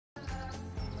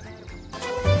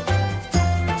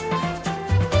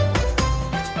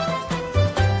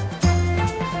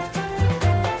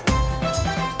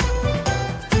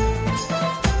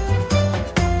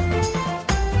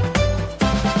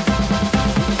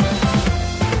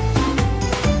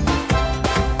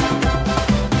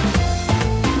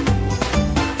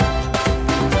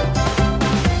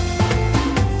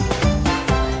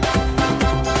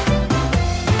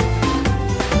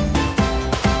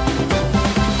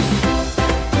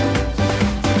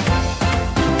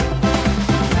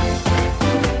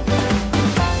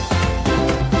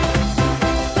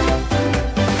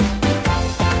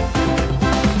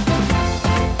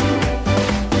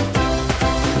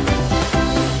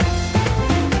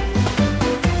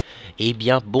Eh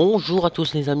bien, bonjour à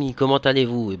tous les amis, comment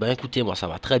allez-vous? Eh bien, écoutez, moi ça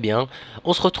va très bien.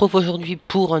 On se retrouve aujourd'hui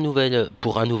pour un nouvelle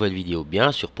vidéo,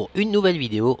 bien sûr, pour une nouvelle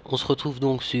vidéo. On se retrouve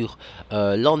donc sur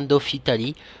Land of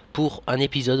Italy pour un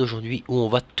épisode aujourd'hui où on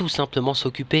va tout simplement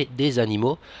s'occuper des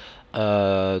animaux.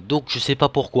 Donc, je sais pas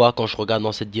pourquoi, quand je regarde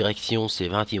dans cette direction, c'est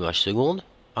 20 images secondes.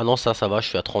 Ah non, ça va, je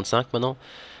suis à 35 maintenant.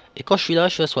 Et quand je suis là,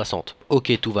 je suis à 60.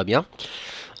 Ok, tout va bien.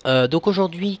 Donc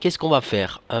aujourd'hui, qu'est-ce qu'on va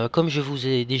faire? Comme je vous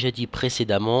ai déjà dit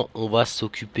précédemment, on va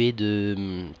s'occuper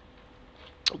de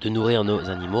nourrir nos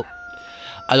animaux.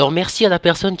 Alors merci à la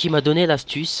personne qui m'a donné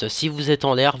l'astuce. Si vous êtes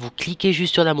en l'air, vous cliquez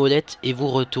juste sur la molette et vous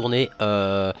retournez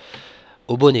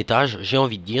au bon étage, j'ai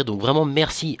envie de dire. Donc vraiment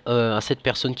merci à cette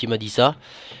personne qui m'a dit ça.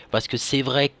 Parce que c'est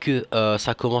vrai que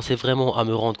ça commençait vraiment à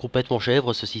me rendre complètement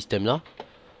chèvre ce système-là.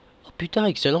 Oh putain,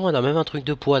 excellent, elle a même un truc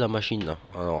de poids la machine là.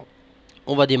 Alors,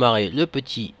 on va démarrer le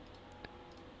petit.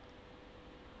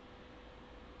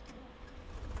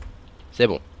 C'est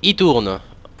bon, il tourne.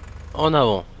 En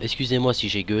avant. Excusez-moi si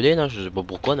j'ai gueulé là, je sais pas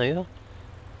pourquoi d'ailleurs.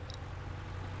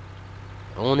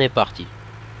 On est parti.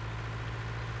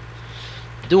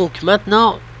 Donc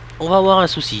maintenant, on va avoir un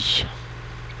souci.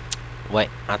 Ouais,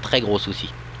 un très gros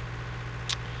souci.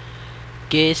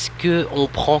 Qu'est-ce que on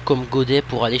prend comme godet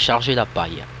pour aller charger la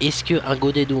paille? Est-ce que un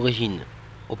godet d'origine?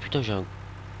 Oh putain, j'ai un...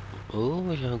 Oh,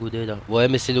 j'ai un godet là. Ouais,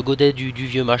 mais c'est le godet du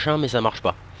vieux machin, mais ça marche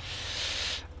pas.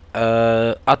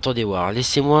 Attendez voir,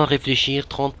 laissez-moi réfléchir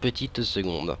 30 petites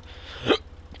secondes.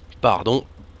 Pardon.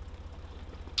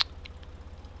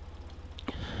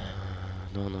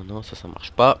 Non, non, non, ça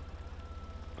marche pas.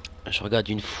 Je regarde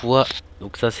une fois.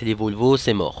 Donc ça, c'est les Volvo,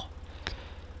 c'est mort.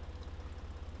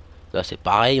 Là, c'est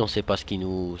pareil, on sait pas ce qu'il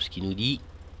nous dit.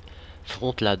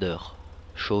 Front ladder.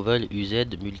 Shovel UZ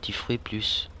multifruit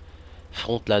plus.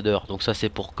 Front ladder. Donc ça, c'est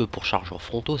pour chargeurs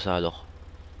frontaux, ça alors.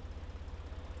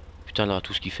 Putain, là,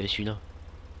 tout ce qu'il fait celui-là.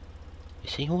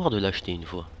 Essayons voir de l'acheter une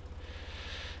fois.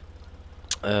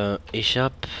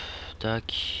 Échappe.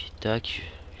 Tac, tac.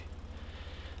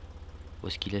 Où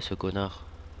est-ce qu'il est ce connard?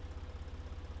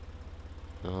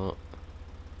 Non.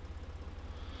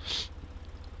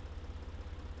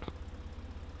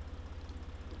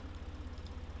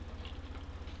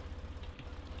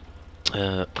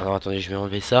 Alors attendez, je vais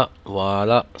enlever ça.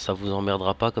 Voilà, ça vous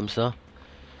emmerdera pas comme ça.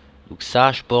 Donc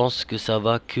ça, je pense que ça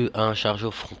va que à un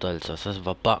chargeur frontal. Ça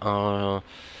va pas à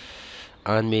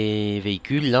un de mes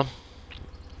véhicules là.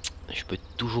 Je peux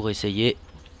toujours essayer.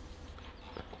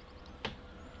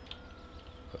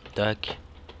 Tac.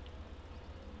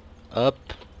 Hop.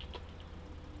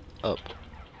 Hop.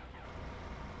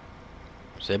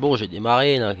 C'est bon, j'ai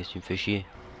démarré là. Qu'est-ce que tu me fais chier?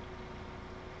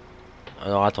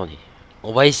 Alors attendez.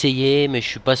 On va essayer, mais je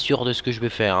suis pas sûr de ce que je vais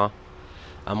faire. Hein.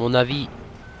 À mon avis,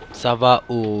 ça va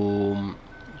au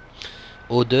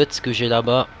DUTS que j'ai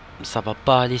là-bas. Ça va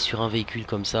pas aller sur un véhicule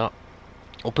comme ça.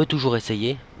 On peut toujours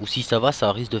essayer. Ou si ça va,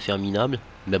 ça risque de faire minable.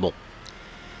 Mais bon,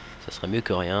 ça serait mieux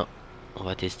que rien. On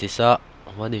va tester ça.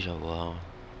 On va déjà voir.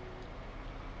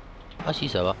 Ah si,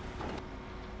 ça va.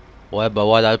 Ouais, bah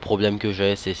voilà le problème que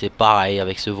j'ai. C'est pareil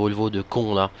avec ce Volvo de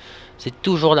con là. C'est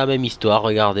toujours la même histoire.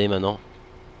 Regardez maintenant.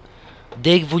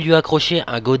 Dès que vous lui accrochez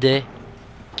un godet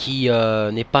qui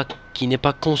n'est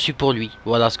pas conçu pour lui,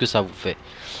 voilà ce que ça vous fait.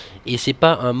 Et c'est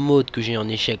pas un mode que j'ai en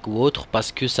échec ou autre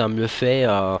parce que ça me le fait.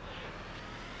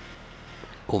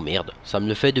 Oh merde, ça me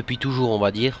le fait depuis toujours, on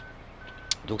va dire.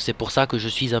 Donc c'est pour ça que je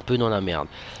suis un peu dans la merde.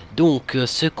 Donc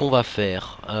ce qu'on va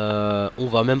faire, on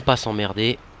va même pas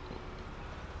s'emmerder.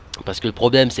 Parce que le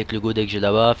problème c'est que le godet que j'ai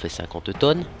là-bas fait 50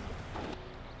 tonnes.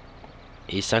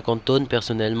 Et 50 tonnes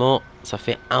personnellement ça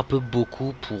fait un peu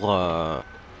beaucoup pour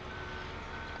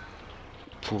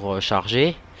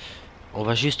charger. On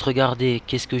va juste regarder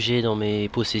qu'est-ce que j'ai dans mes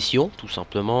possessions tout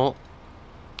simplement.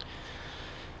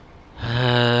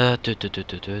 Je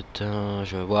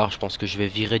vais voir, je pense que je vais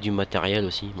virer du matériel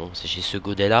aussi. Bon, j'ai ce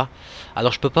godet là.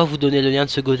 Alors je peux pas vous donner le lien de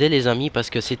ce godet les amis parce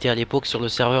que c'était à l'époque sur le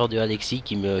serveur de Alexis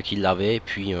qui l'avait. Et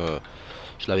puis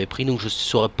je l'avais pris donc je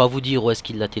saurais pas vous dire où est-ce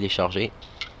qu'il l'a téléchargé.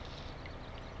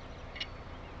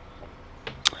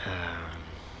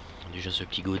 Déjà ce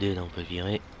petit godet là on peut le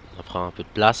virer. Ça fera un peu de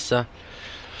place.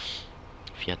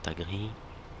 Fiat Agri.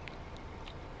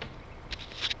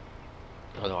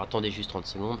 Alors attendez juste 30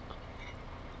 secondes.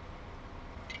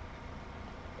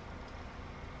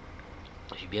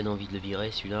 J'ai bien envie de le virer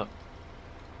celui-là.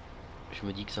 Je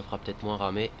me dis que ça fera peut-être moins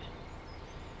ramer.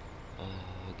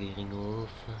 Gearing off.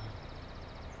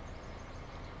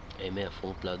 Aimer à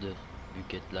front ladder.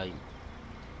 Bucket line.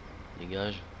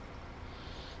 Dégage.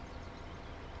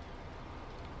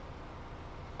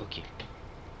 Ok.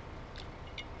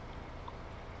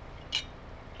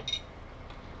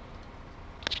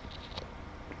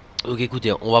 Donc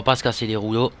écoutez, on va pas se casser les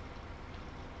rouleaux.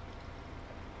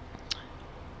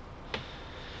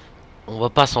 On va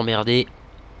pas s'emmerder.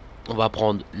 On va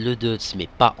prendre le DUTS, mais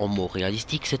pas en mode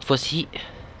réalistique cette fois-ci.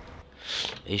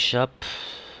 Échappe.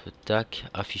 Tac.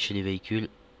 Afficher les véhicules.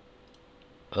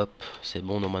 Hop. C'est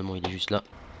bon, normalement il est juste là.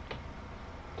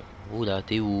 Oula,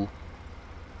 t'es où?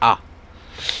 Ah!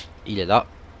 Il est là.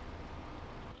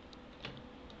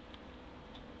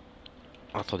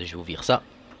 Attendez, je vais ouvrir ça.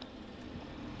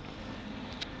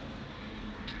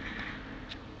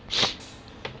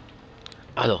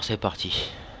 Alors, c'est parti.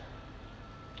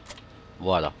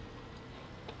 Voilà.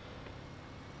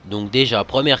 Donc déjà,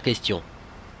 première question.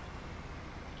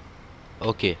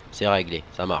 Ok, c'est réglé,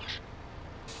 ça marche.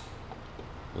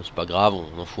 Bon, c'est pas grave,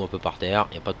 on en fout un peu par terre,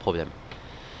 y a pas de problème.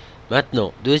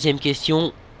 Maintenant, deuxième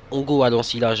question. On go à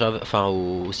l'ensilage, enfin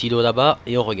au silo là-bas,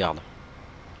 et on regarde.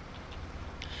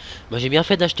 Moi j'ai bien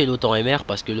fait d'acheter l'autant MR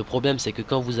parce que le problème c'est que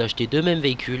quand vous achetez deux mêmes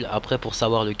véhicules, après pour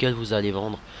savoir lequel vous allez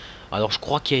vendre. Alors je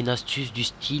crois qu'il y a une astuce du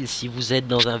style, si vous êtes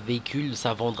dans un véhicule,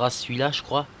 ça vendra celui-là je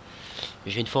crois.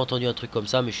 J'ai une fois entendu un truc comme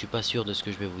ça, mais je suis pas sûr de ce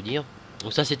que je vais vous dire.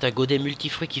 Donc ça c'est un godet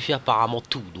multifruit qui fait apparemment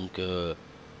tout, donc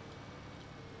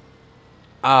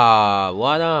ah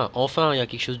voilà, enfin il y a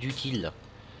quelque chose d'utile.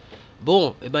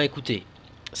 Bon, et ben écoutez,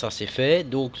 ça c'est fait,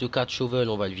 donc le 4 shovel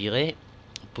on va le virer.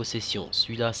 Possession,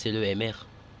 celui-là c'est le MR.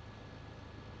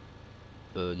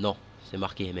 Non, c'est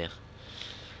marqué MR.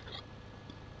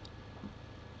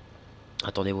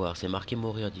 Attendez voir, c'est marqué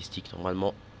mourir district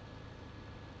normalement.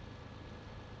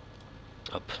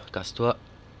 Hop, casse-toi.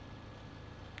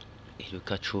 Et le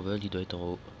 4 shovel, il doit être en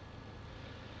haut.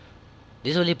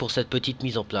 Désolé pour cette petite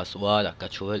mise en place. Voilà,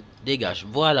 4 shovel, dégage.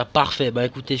 Voilà, parfait. Bah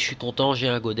écoutez, je suis content, j'ai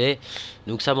un godet.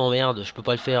 Donc ça m'emmerde, je peux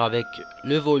pas le faire avec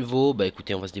le Volvo. Bah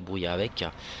écoutez, on va se débrouiller avec.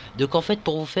 Donc en fait,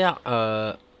 pour vous faire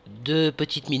deux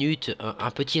petites minutes, un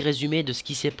petit résumé de ce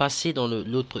qui s'est passé dans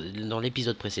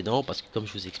l'épisode précédent. Parce que comme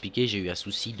je vous expliquais, j'ai eu un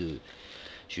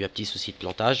petit souci de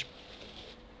plantage.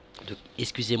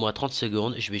 Excusez-moi 30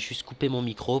 secondes, je vais juste couper mon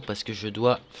micro parce que je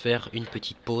dois faire une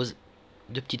petite pause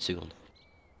de petites secondes.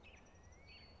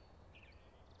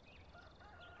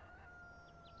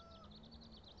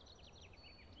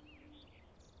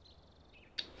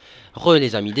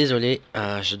 Les amis, désolé,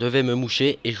 je devais me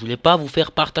moucher et je voulais pas vous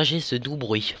faire partager ce doux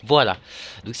bruit. Voilà,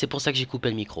 donc c'est pour ça que j'ai coupé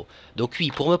le micro. Donc oui,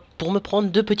 pour me prendre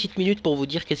deux petites minutes pour vous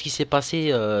dire qu'est-ce qui s'est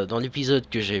passé dans l'épisode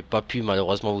que j'ai pas pu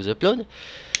malheureusement vous upload.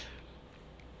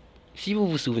 Si vous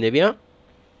vous souvenez bien,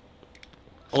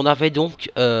 on avait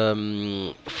donc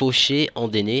fauché,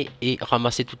 endainé et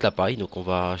ramassé toute la paille. Donc on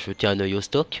va jeter un œil au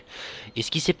stock. Et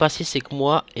ce qui s'est passé, c'est que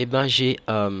moi, eh ben, j'ai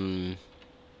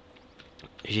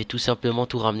tout simplement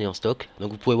tout ramené en stock.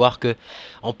 Donc vous pouvez voir que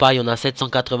en paille on a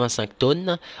 785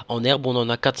 tonnes, en herbe on en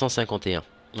a 451.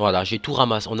 Voilà, j'ai tout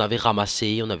ramassé, on avait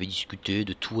ramassé, on avait discuté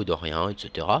de tout et de rien,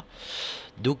 etc.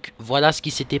 Donc voilà ce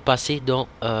qui s'était passé dans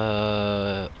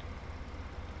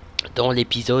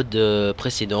l'épisode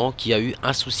précédent, qui a eu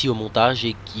un souci au montage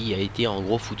et qui a été en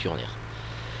gros foutu en l'air.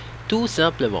 Tout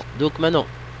simplement. Donc maintenant,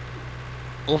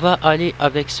 on va aller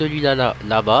avec celui-là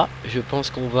là-bas. Je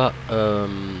pense qu'on va... Oh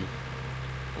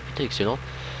putain, excellent.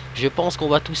 Je pense qu'on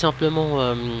va tout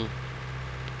simplement...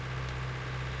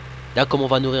 Là, comme on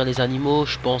va nourrir les animaux,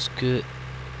 je pense que...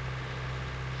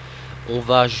 On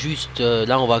va juste...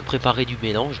 là, on va préparer du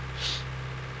mélange.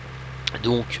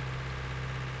 Donc...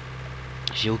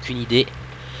 J'ai aucune idée.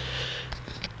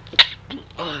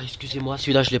 Oh, excusez-moi,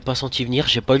 celui-là, je l'ai pas senti venir.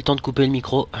 J'ai pas eu le temps de couper le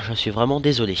micro. Je suis vraiment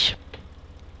désolé.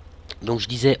 Donc, je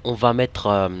disais, on va mettre...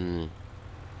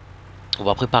 on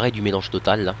va préparer du mélange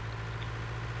total, là.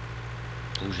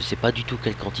 Donc, je sais pas du tout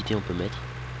quelle quantité on peut mettre.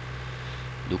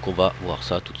 Donc, on va voir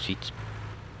ça tout de suite.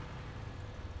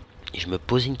 Et je me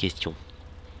pose une question.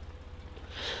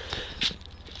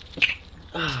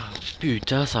 Ah,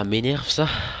 putain, ça m'énerve, ça.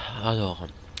 Alors,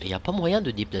 il n'y a pas moyen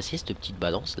de déplacer cette petite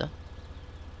balance, là?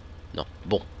 Non.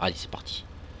 Bon, allez, c'est parti.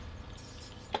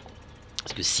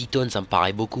 Parce que 6 tonnes, ça me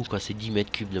paraît beaucoup, quoi. C'est 10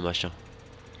 mètres cubes de machin.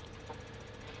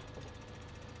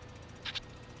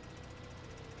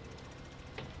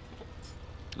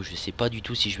 Je sais pas du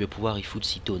tout si je vais pouvoir y foutre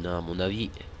 6 tonnes, hein. À mon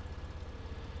avis,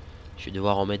 je vais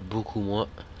devoir en mettre beaucoup moins.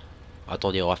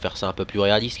 Attendez, on va faire ça un peu plus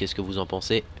réaliste. Qu'est-ce que vous en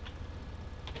pensez?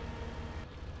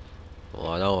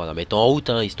 Voilà, on va la mettre en route,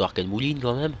 hein, histoire qu'elle mouline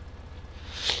quand même.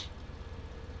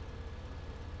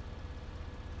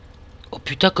 Oh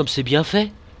putain, comme c'est bien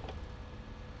fait!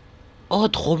 Oh,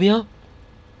 trop bien!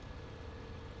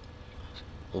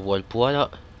 On voit le poids là.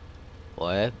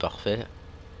 Ouais, parfait.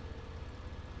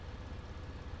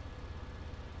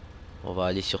 On va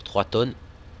aller sur 3 tonnes.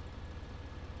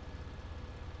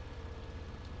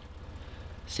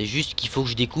 C'est juste qu'il faut que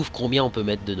je découvre combien on peut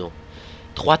mettre dedans.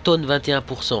 3 tonnes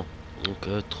 21%. Donc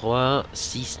 3,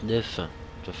 6, 9.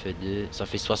 Ça fait 2, ça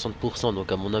fait 60%.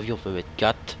 Donc à mon avis on peut mettre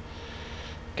 4.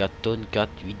 4 tonnes, 4,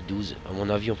 8, 12. À mon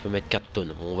avis on peut mettre 4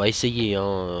 tonnes. On va essayer hein.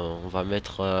 On va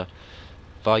mettre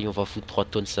pareil, on va foutre 3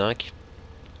 tonnes 5.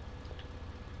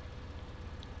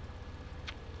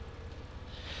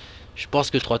 Je pense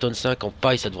que 3 tonnes 5 en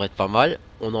paille ça devrait être pas mal.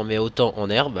 On en met autant en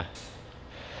herbe.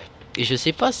 Et je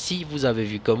sais pas si vous avez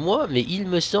vu comme moi, mais il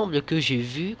me semble que j'ai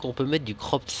vu qu'on peut mettre du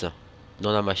crops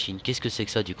dans la machine. Qu'est-ce que c'est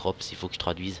que ça du crops? Il faut que je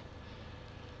traduise.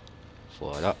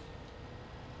 Voilà.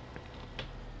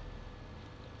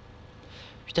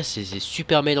 Putain, c'est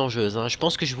super mélangeuse. Hein. Je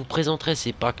pense que je vous présenterai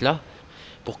ces packs là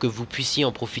pour que vous puissiez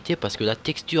en profiter parce que la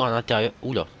texture à l'intérieur...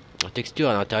 Oula, la texture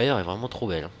à l'intérieur est vraiment trop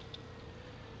belle. Hein.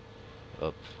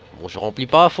 Hop. Bon, je remplis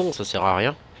pas à fond, ça sert à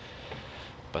rien.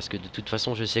 Parce que de toute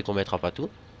façon, je sais qu'on mettra pas tout.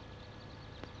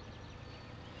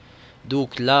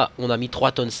 Donc là, on a mis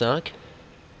 3 tonnes 5.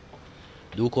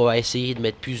 Donc on va essayer de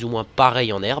mettre plus ou moins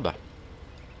pareil en herbe.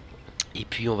 Et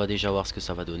puis on va déjà voir ce que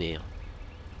ça va donner.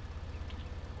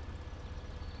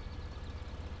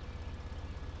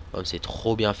 Oh, c'est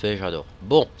trop bien fait, j'adore.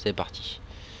 Bon, c'est parti.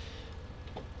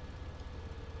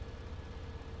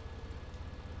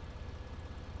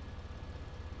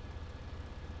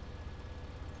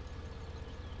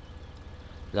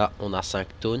 Là, on a 5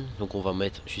 tonnes. Donc on va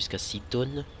mettre jusqu'à 6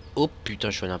 tonnes. Oh putain,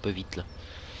 je suis allé un peu vite là.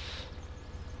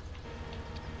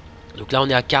 Donc là, on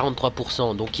est à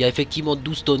 43%. Donc il y a effectivement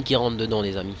 12 tonnes qui rentrent dedans,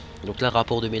 les amis. Donc là,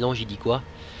 rapport de mélange, il dit quoi?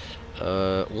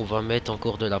 On va mettre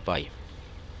encore de la paille.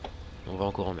 On va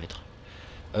encore en mettre.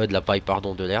 De la paille,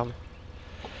 pardon, de l'herbe.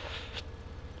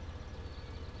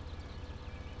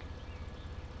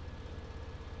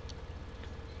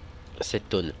 « 7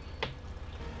 tonnes.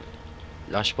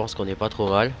 Là, je pense qu'on est pas trop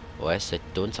mal. Ouais, 7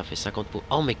 tonnes, ça fait 50 pots.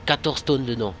 Oh, mais 14 tonnes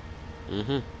dedans.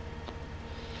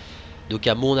 Donc,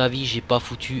 à mon avis, j'ai pas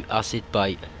foutu assez de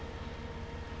paille.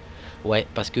 Ouais,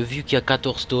 parce que vu qu'il y a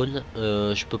 14 tonnes,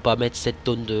 je peux pas mettre 7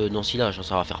 tonnes d'ensilage.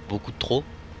 Ça va faire beaucoup de trop.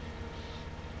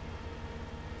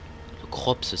 Le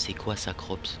crops, c'est quoi ça,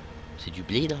 crops? C'est du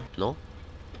blé, là? Non?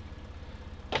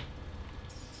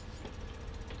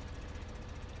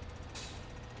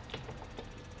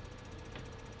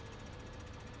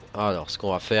 Alors, ce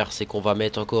qu'on va faire, c'est qu'on va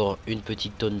mettre encore une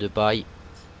petite tonne de paille.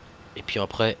 Et puis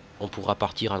après, on pourra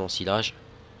partir à l'ensilage.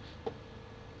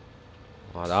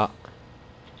 Voilà.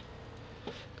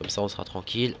 Comme ça, on sera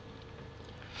tranquille.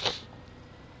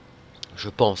 Je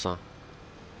pense, hein.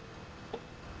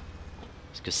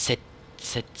 Parce que 7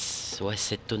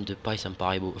 tonnes de paille, ça me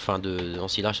paraît beau. Enfin,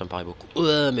 d'ensilage, ça me paraît beaucoup.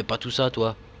 Ouais, mais pas tout ça,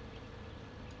 toi.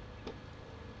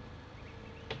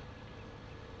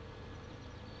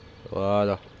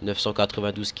 Voilà,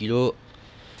 992 kilos.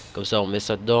 Comme ça, on met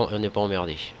ça dedans et on n'est pas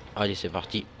emmerdé. Allez, c'est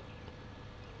parti.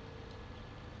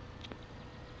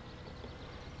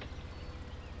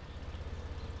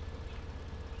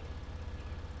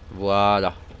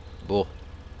 Voilà. Bon.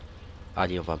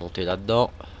 Allez, on va monter là-dedans.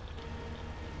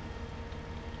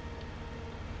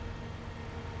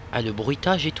 Ah, le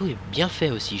bruitage et tout est bien fait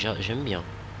aussi. J'aime bien.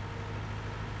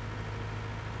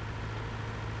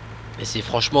 Et c'est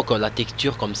franchement quand la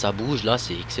texture comme ça bouge là,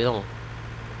 c'est excellent.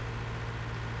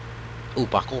 Oh,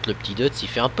 par contre, le petit Dutz, il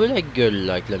fait un peu la gueule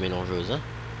là avec la mélangeuse. Hein.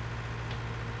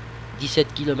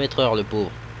 17 km/h, le pauvre.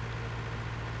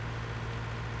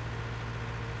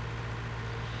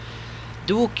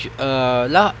 Donc,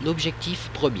 là,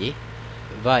 l'objectif premier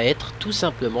va être tout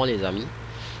simplement, les amis,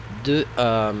 de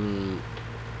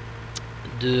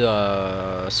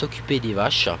s'occuper des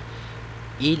vaches.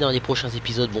 Et dans les prochains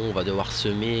épisodes, bon, on va devoir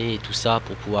semer et tout ça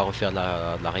pour pouvoir refaire de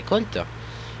la récolte.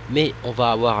 Mais on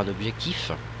va avoir un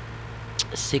objectif,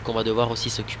 c'est qu'on va devoir aussi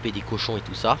s'occuper des cochons et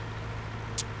tout ça.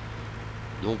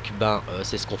 Donc, ben,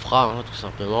 c'est ce qu'on fera, hein, tout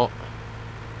simplement.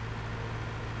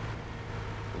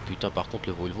 Oh putain, par contre,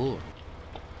 le Volvo,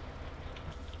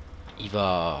 il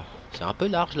va... C'est un peu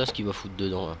large, là, ce qu'il va foutre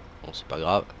dedans. Hein. Bon, c'est pas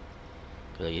grave.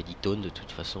 Là, il y a 10 tonnes, de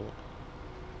toute façon.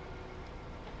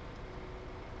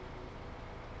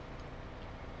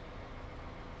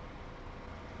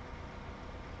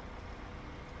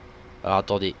 Alors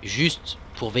attendez, juste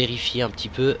pour vérifier un petit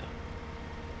peu.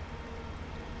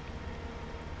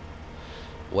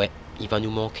 Ouais, il va nous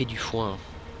manquer du foin.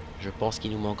 Je pense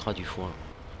qu'il nous manquera du foin.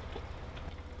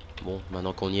 Bon,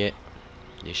 maintenant qu'on y est,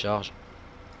 décharge.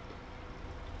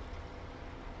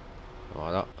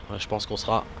 Voilà, je pense qu'on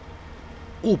sera...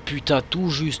 Oh putain, tout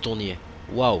juste on y est.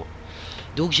 Waouh.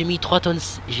 Donc j'ai mis 3 tonnes,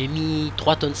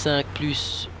 5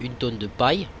 plus une tonne de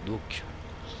paille. Donc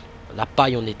la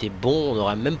paille on était bon, on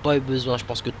n'aurait même pas eu besoin. Je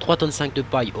pense que 3 tonnes 5 de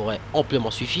paille aurait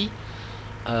amplement suffi.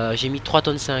 J'ai mis 3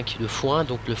 tonnes 5 de foin.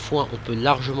 Donc le foin, on peut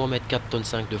largement mettre 4 tonnes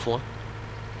 5 de foin.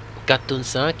 4 tonnes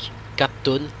 5, 4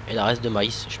 tonnes et la reste de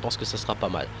maïs. Je pense que ça sera pas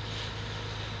mal.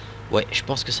 Ouais, je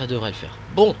pense que ça devrait le faire.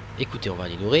 Bon, écoutez, on va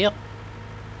les nourrir.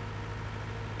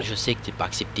 Je sais que t'es pas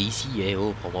accepté ici. Eh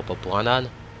oh, prends-moi pas pour un âne.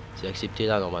 C'est accepté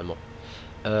là normalement.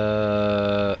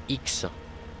 X.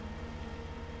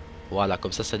 Voilà,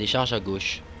 comme ça décharge à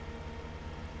gauche.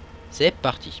 C'est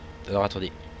parti. Alors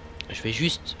attendez. Je vais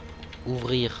juste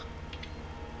ouvrir.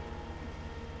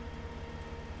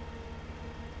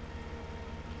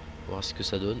 Voir ce que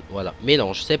ça donne. Voilà,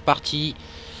 mélange, c'est parti.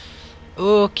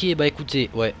 Ok, bah écoutez,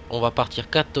 ouais, on va partir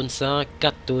 4 tonnes 5,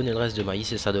 4 tonnes et le reste de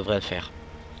maïs et ça devrait le faire.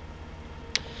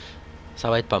 Ça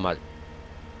va être pas mal.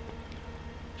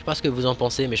 Je sais pas ce que vous en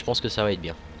pensez, mais je pense que ça va être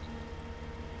bien.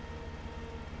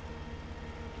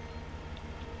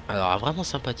 Alors, vraiment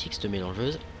sympathique cette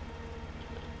mélangeuse.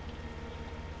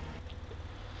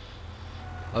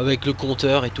 Avec le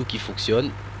compteur et tout qui fonctionne.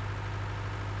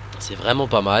 C'est vraiment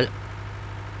pas mal.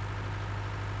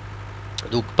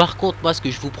 Donc par contre, moi ce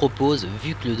que je vous propose,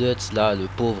 vu que le Dutz là, le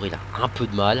pauvre, il a un peu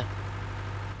de mal.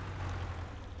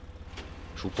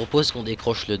 Je vous propose qu'on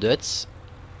décroche le Dutz.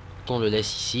 Qu'on le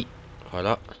laisse ici.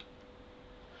 Voilà.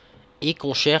 Et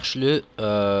qu'on cherche le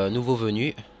nouveau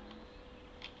venu.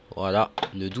 Voilà,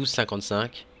 le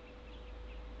 12,55.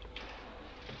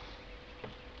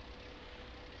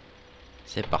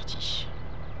 C'est parti.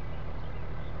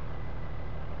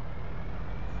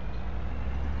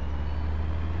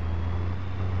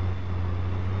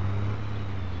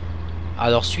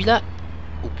 Alors celui-là...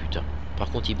 Oh putain. Par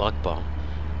contre il braque pas. Hein.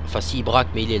 Enfin si il braque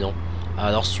mais il est lent.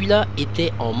 Alors celui-là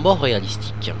était en mort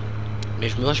réalistique. Mais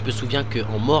moi je me souviens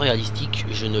qu'en mort réalistique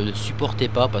je ne le supportais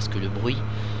pas parce que le bruit...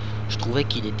 Je trouvais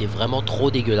qu'il était vraiment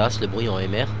trop dégueulasse le bruit en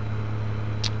MR.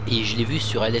 Et je l'ai vu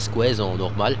sur LS Quez en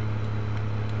normal.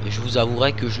 Et je vous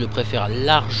avouerai que je le préfère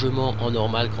largement en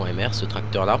normal qu'en MR ce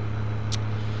tracteur là.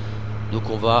 Donc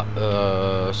on va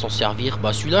s'en servir.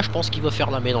 Bah celui-là je pense qu'il va faire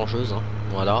la mélangeuse. Hein.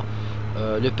 Voilà.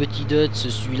 Le petit Dutz,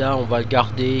 celui-là on va le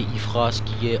garder. Il fera ce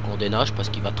qui est endénage parce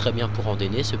qu'il va très bien pour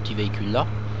endéner ce petit véhicule là.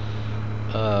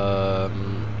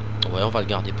 Ouais on va le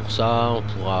garder pour ça. On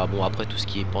pourra, bon après tout ce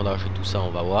qui est pendage et tout ça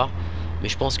on va voir. Mais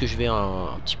je pense que je vais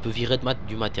un petit peu virer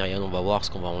du matériel. On va voir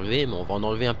ce qu'on va enlever. Mais on va en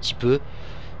enlever un petit peu.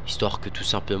 Histoire que tout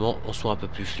simplement on soit un peu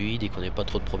plus fluide et qu'on n'ait pas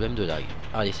trop de problèmes de lag.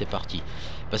 Allez c'est parti.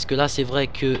 Parce que là c'est vrai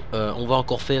que on va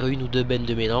encore faire une ou deux bennes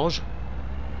de mélange.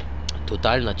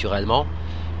 Total naturellement.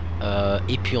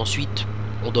 Et puis ensuite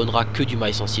on donnera que du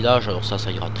maïs en silage. Alors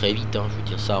ça ira très vite hein. Je veux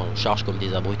dire ça on charge comme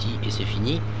des abrutis et c'est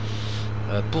fini.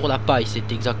 Pour la paille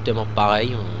c'est exactement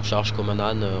pareil. On charge comme un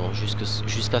âne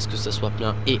jusqu'à ce que ça soit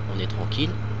plein et on est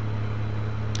tranquille.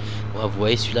 Ouais, vous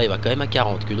voyez celui-là il va quand même à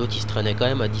 40. Que l'autre il se traînait quand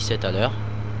même à 17 à l'heure.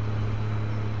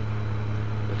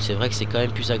 C'est vrai que c'est quand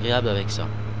même plus agréable avec ça.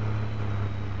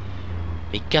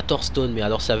 Mais 14 tonnes, mais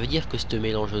alors ça veut dire que cette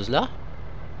mélangeuse là,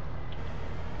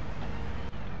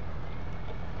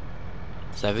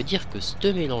 ça veut dire que cette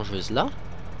mélangeuse là,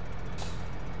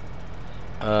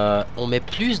 on met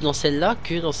plus dans celle-là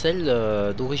que dans celle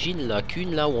d'origine, là,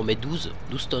 qu'une là où on met 12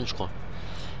 tonnes je crois.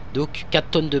 Donc 4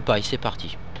 tonnes de paille, c'est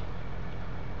parti.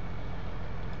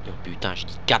 Oh putain, je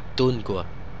dis 4 tonnes quoi.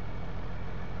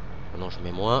 Non, je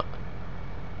mets moins.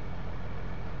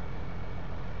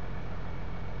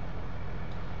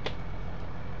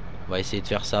 On va essayer de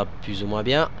faire ça plus ou moins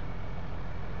bien.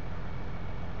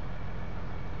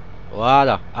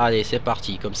 Voilà, allez c'est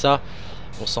parti. Comme ça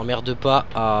on s'emmerde pas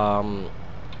à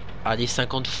aller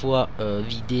 50 fois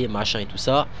vider machin et tout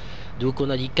ça. Donc on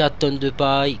a dit 4 tonnes de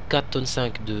paille, 4 tonnes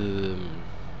 5 de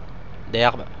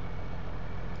d'herbe.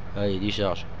 Allez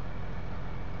décharge.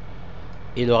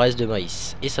 Et le reste de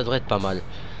maïs. Et ça devrait être pas mal.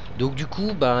 Donc du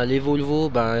coup ben, les Volvo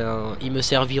ben, ils me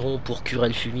serviront pour curer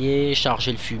le fumier,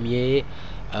 charger le fumier,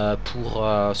 pour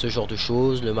ce genre de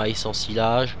choses, le maïs en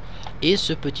silage et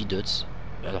ce petit Dutz.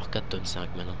 Alors 4 tonnes 5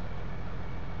 maintenant.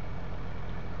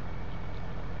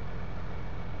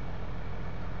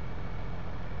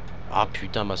 Ah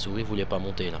putain ma souris voulait pas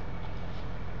monter là.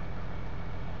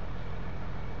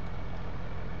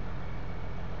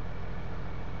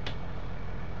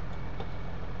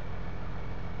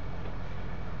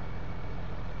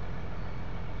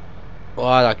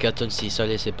 Voilà 4 tonnes 6,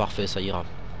 allez c'est parfait ça ira.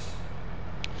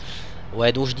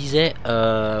 Ouais donc je disais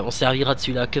on servira de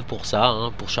celui-là que pour ça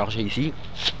hein, pour charger ici.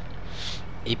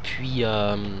 Et puis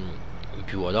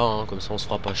voilà hein, comme ça on se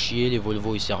fera pas chier. Les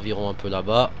Volvo ils serviront un peu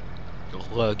là-bas.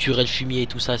 Curer le fumier et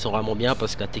tout ça ils sont vraiment bien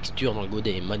parce que la texture dans le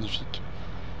godet est magnifique.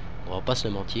 On va pas se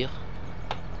le mentir.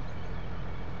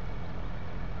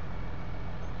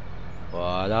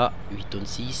 Voilà 8 tonnes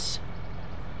 6.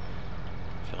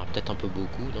 Peut-être un peu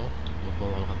beaucoup, non? On va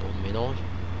voir le rapport de mélange.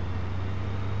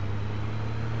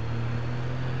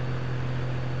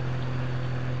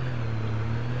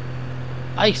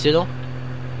 Ah, excellent.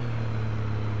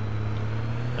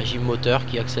 Régime moteur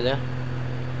qui accélère.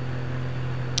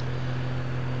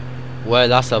 Ouais,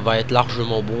 là ça va être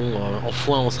largement bon. En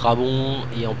foin on sera bon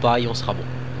et en paille on sera bon.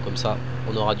 Comme ça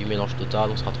on aura du mélange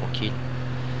total, on sera tranquille.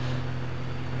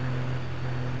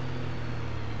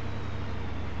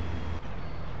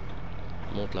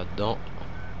 On monte là-dedans.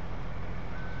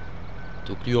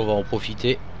 Donc lui on va en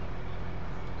profiter.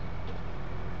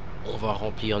 On va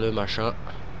remplir le machin.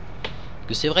 Parce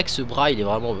que c'est vrai que ce bras il est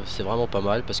vraiment, c'est vraiment pas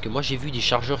mal. Parce que moi j'ai vu des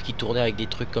chargeurs qui tournaient avec des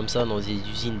trucs comme ça dans des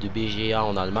usines de BGA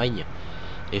en Allemagne.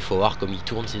 Et il faut voir comme ils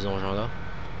tournent ces engins là.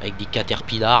 Avec des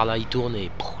caterpillars là, ils tournent et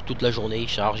toute la journée ils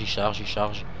chargent, ils chargent, ils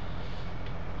chargent.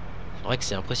 C'est vrai que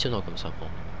c'est impressionnant comme ça. Bon.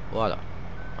 Voilà.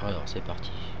 Alors c'est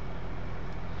parti.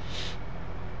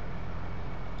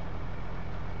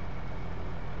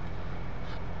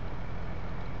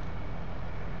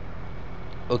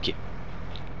 Ok.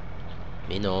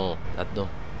 Mais non, là-dedans.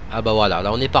 Ah bah voilà,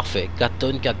 là on est parfait. 4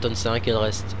 tonnes 5 et le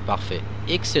reste. Parfait.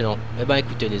 Excellent. Eh ben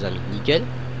écoutez les amis, nickel.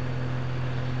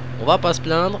 On va pas se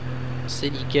plaindre.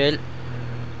 C'est nickel.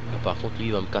 Par contre lui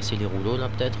il va me casser les rouleaux là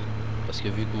peut-être. Parce que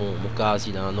vu que mon cas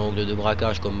il a un angle de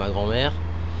braquage comme ma grand-mère.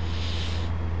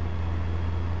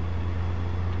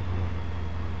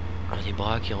 Ah, les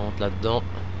bras qui rentrent là-dedans.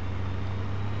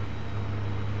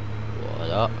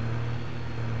 Voilà.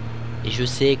 Et je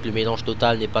sais que le mélange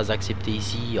total n'est pas accepté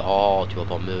ici. Oh, tu vas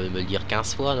pas me le dire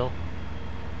 15 fois, non?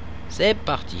 C'est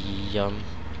parti.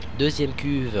 Deuxième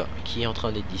cuve qui est en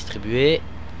train d'être distribuée.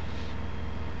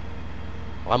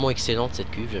 Vraiment excellente cette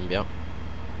cuve, j'aime bien.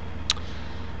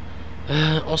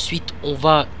 Ensuite, on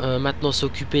va maintenant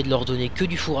s'occuper de leur donner que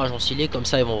du fourrage ensilé. Comme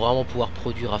ça, ils vont vraiment pouvoir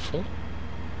produire à fond.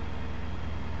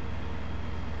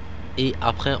 Et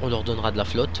après, on leur donnera de la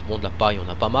flotte. Bon, de la paille, on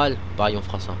a pas mal. Paille, on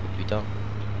fera ça un peu plus tard.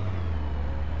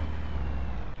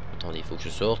 Attendez, il faut que je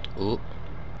sorte. Oh.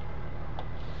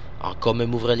 Alors, quand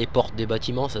même ouvrir les portes des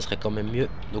bâtiments, ça serait quand même mieux.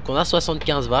 Donc, on a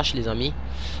 75 vaches, les amis.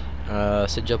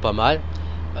 C'est déjà pas mal.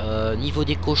 Niveau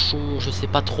des cochons, je sais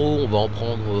pas trop. On va en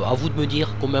prendre. À vous de me dire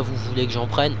combien vous voulez que j'en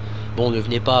prenne. Bon, ne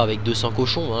venez pas avec 200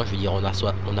 cochons. Hein, je veux dire, on a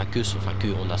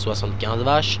 75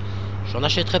 vaches. J'en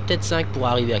achèterai peut-être 5 pour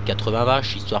arriver à 80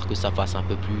 vaches, histoire que ça fasse un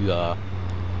peu plus.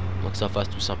 Que ça fasse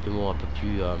tout simplement un peu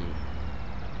plus.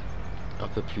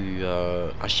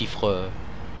 Un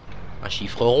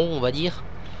chiffre rond, on va dire.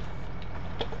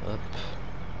 Hop.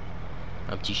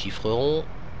 Un petit chiffre rond.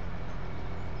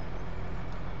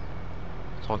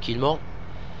 Tranquillement.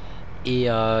 Et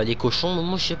les cochons,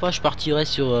 moi je sais pas, je partirais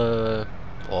sur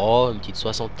une petite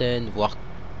soixantaine,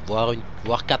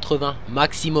 voire 80,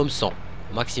 maximum 100.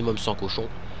 Maximum 100 cochons.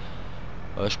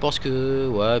 Je pense que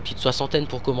ouais, petite soixantaine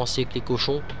pour commencer avec les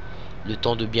cochons. Le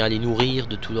temps de bien les nourrir,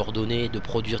 de tout leur donner, de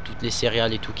produire toutes les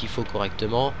céréales et tout qu'il faut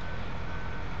correctement.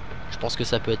 Je pense que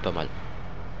ça peut être pas mal.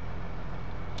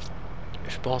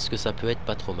 Je pense que ça peut être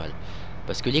pas trop mal.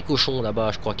 Parce que les cochons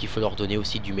là-bas, je crois qu'il faut leur donner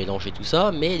aussi du mélange et tout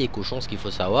ça. Mais les cochons, ce qu'il faut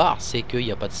savoir, c'est qu'il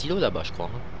n'y a pas de silo là-bas, je crois.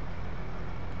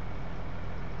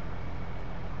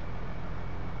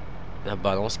 La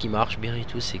balance qui marche bien et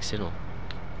tout, c'est excellent.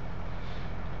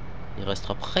 Il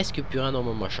restera presque plus rien dans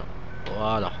mon machin.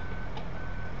 Voilà.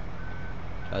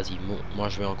 Vas-y, bon, moi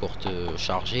je vais encore te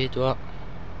charger, toi.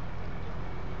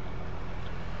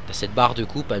 Cette barre de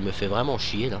coupe, elle me fait vraiment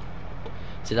chier, là.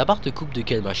 C'est la barre de coupe de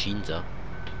quelle machine, ça?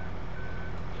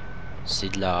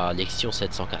 C'est de la Lexion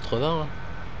 780. Hein.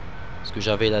 Parce que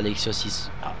j'avais la Lexion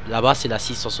 6... Ah, là-bas, c'est la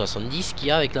 670 qu'il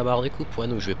y a avec la barre de coupe. Ouais,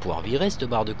 donc je vais pouvoir virer cette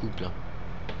barre de coupe, là.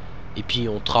 Et puis,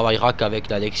 on travaillera qu'avec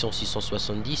la Lexion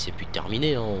 670, et puis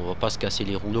terminé. Hein. On va pas se casser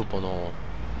les rouleaux pendant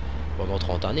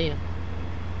 30 années. Hein.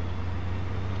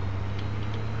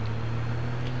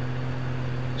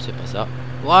 C'est pas ça.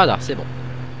 Voilà, c'est bon.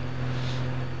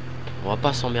 On va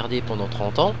pas s'emmerder pendant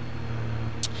 30 ans.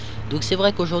 Donc c'est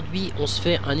vrai qu'aujourd'hui on se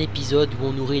fait un épisode où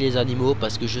on nourrit les animaux,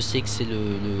 parce que je sais que c'est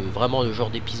vraiment le genre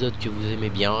d'épisode que vous aimez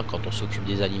bien, quand on s'occupe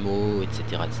des animaux, etc.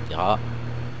 etc.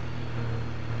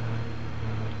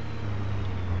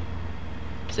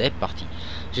 C'est parti.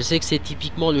 Je sais que c'est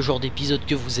typiquement le genre d'épisode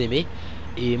que vous aimez.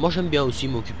 Et moi j'aime bien aussi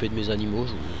m'occuper de mes animaux,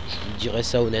 je vous dirais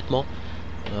ça honnêtement.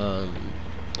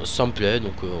 Ça me plaît,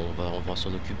 donc on va s'en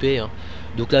occuper. Hein.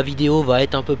 Donc la vidéo va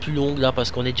être un peu plus longue là,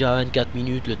 parce qu'on est déjà à 24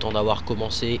 minutes, le temps d'avoir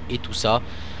commencé et tout ça.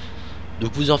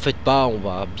 Donc vous en faites pas, on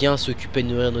va bien s'occuper de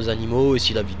nourrir nos animaux. Et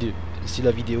si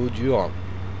la vidéo dure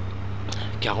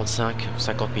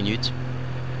 45-50 minutes,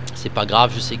 c'est pas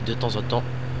grave, je sais que de temps en temps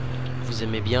vous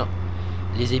aimez bien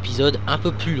les épisodes un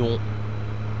peu plus longs.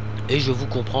 Et je vous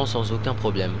comprends sans aucun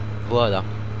problème. Voilà.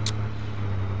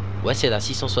 Ouais, c'est la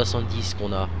 670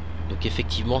 qu'on a. Donc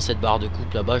effectivement, cette barre de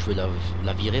coupe là-bas, je vais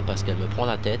la virer parce qu'elle me prend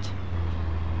la tête.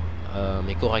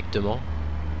 Mais correctement.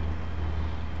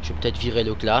 Je vais peut-être virer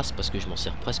le classe parce que je m'en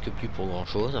sers presque plus pour grand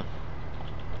chose.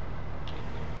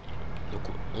 Donc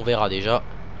on verra déjà.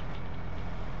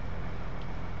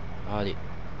 Allez,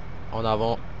 en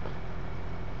avant.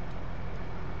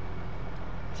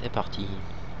 C'est parti.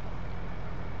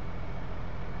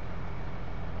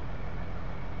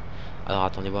 Alors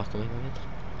attendez voir combien il va mettre.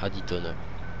 À 10 tonnes.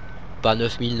 Pas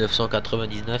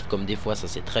 9999 comme des fois ça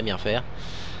sait très bien faire.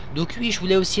 Donc oui, je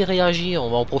voulais aussi réagir, on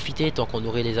va en profiter tant qu'on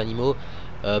aurait les animaux,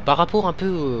 par rapport un peu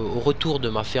au retour de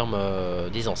ma ferme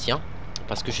des anciens.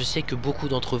 Parce que je sais que beaucoup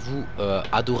d'entre vous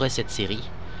adoraient cette série.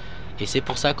 Et c'est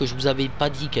pour ça que je vous avais pas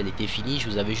dit qu'elle était finie, je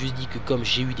vous avais juste dit que comme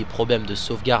j'ai eu des problèmes de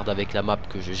sauvegarde avec la map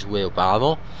que je jouais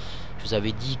auparavant, je vous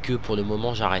avais dit que pour le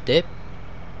moment j'arrêtais.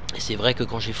 Et c'est vrai que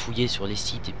quand j'ai fouillé sur les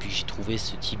sites et puis j'ai trouvé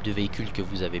ce type de véhicule que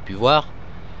vous avez pu voir,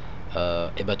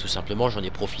 et bah tout simplement j'en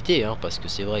ai profité, hein, parce que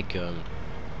c'est vrai que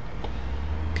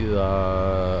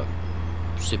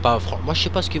c'est pas moi je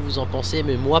sais pas ce que vous en pensez,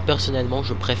 mais moi personnellement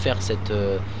je préfère cette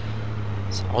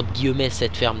entre guillemets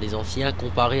cette ferme des anciens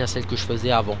comparée à celle que je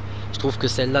faisais avant. Je trouve que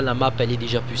celle-là, la map elle est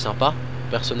déjà plus sympa.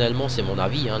 Personnellement c'est mon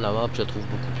avis, hein, la map je la trouve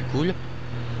beaucoup plus cool.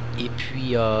 Et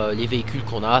puis les véhicules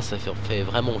qu'on a, ça fait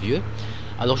vraiment vieux.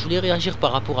 Alors je voulais réagir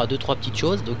par rapport à 2-3 petites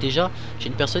choses. Donc déjà, j'ai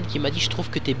une personne qui m'a dit: je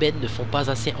trouve que tes bennes ne font pas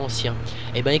assez anciens.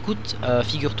 Et ben écoute,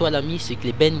 figure-toi l'ami, c'est que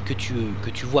les bennes que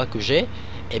tu vois que j'ai,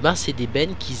 et ben c'est des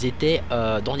bennes qui étaient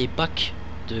dans les packs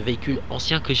de véhicules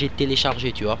anciens que j'ai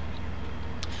téléchargés, tu vois.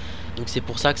 Donc c'est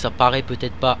pour ça que ça paraît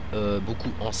peut-être pas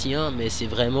beaucoup ancien, mais c'est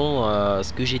vraiment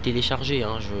ce que j'ai téléchargé,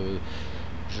 hein.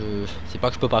 C'est pas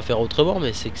que je peux pas faire autrement,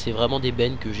 mais c'est que c'est vraiment des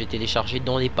bennes que j'ai téléchargées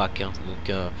dans les packs, hein.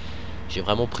 Donc j'ai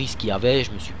vraiment pris ce qu'il y avait,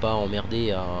 je me suis pas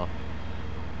emmerdé à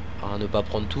ne pas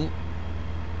prendre tout.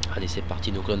 Allez, c'est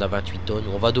parti. Donc là on a 28 tonnes.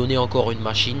 On va donner encore une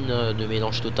machine de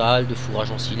mélange total, de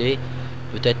fourrage ensilé,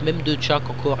 peut-être même de tchac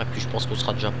encore, et puis je pense qu'on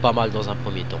sera déjà pas mal dans un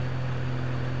premier temps.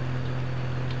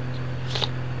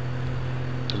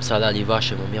 Comme ça là les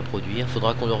vaches elles vont bien produire.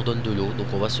 Faudra qu'on leur donne de l'eau, donc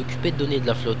on va s'occuper de donner de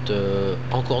la flotte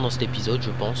encore dans cet épisode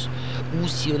je pense. Ou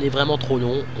si on est vraiment trop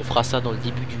long, on fera ça dans le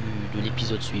début de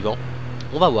l'épisode suivant.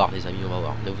 On va voir les amis, on va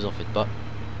voir, ne vous en faites pas.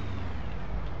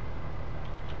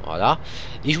 Voilà.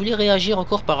 Et je voulais réagir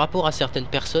encore par rapport à certaines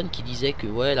personnes qui disaient que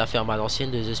ouais, la ferme à l'ancienne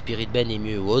de The Spirit Ben est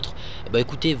mieux ou autre. Bah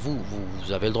écoutez, vous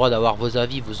avez le droit d'avoir vos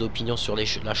avis, vos opinions sur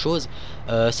la chose.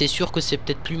 C'est sûr que c'est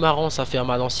peut-être plus marrant sa ferme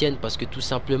à l'ancienne parce que tout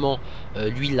simplement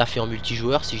lui il l'a fait en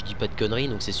multijoueur si je dis pas de conneries.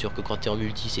 Donc c'est sûr que quand tu es en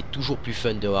multi c'est toujours plus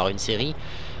fun de voir une série.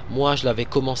 Moi je l'avais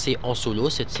commencé en solo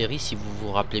cette série, si vous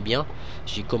vous rappelez bien.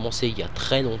 J'ai commencé il y a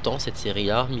très longtemps cette série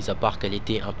là, mis à part qu'elle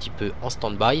était un petit peu en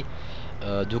stand-by.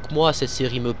 Donc moi cette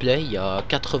série me plaît, il y a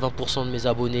 80% de mes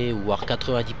abonnés ou voire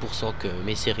 90% que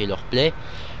mes séries leur plaît.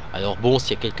 Alors bon,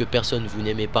 s'il y a quelques personnes vous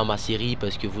n'aimez pas ma série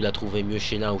parce que vous la trouvez mieux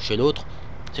chez l'un ou chez l'autre,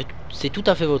 c'est tout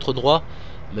à fait votre droit.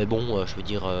 Mais bon, je veux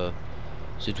dire,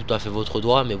 c'est tout à fait votre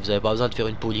droit, mais vous n'avez pas besoin de faire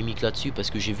une polémique là-dessus parce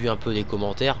que j'ai vu un peu les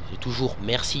commentaires. J'ai toujours,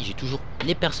 merci, j'ai toujours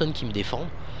les personnes qui me défendent.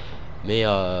 Mais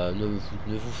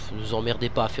ne vous emmerdez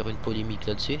pas à faire une polémique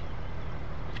là-dessus.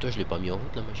 Putain, je l'ai pas mis en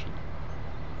route la machine.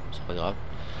 C'est pas grave.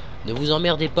 Ne vous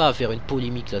emmerdez pas à faire une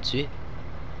polémique là-dessus.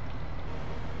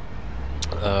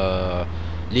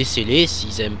 Laissez-les,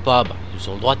 s'ils aiment pas, bah, ils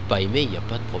ont le droit de pas aimer, il n'y a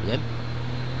pas de problème.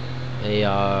 Et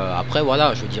après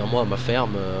voilà, je veux dire moi ma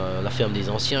ferme, la ferme des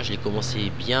anciens, je l'ai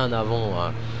commencé bien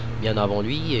avant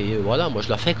lui. Et voilà, moi je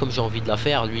la fais comme j'ai envie de la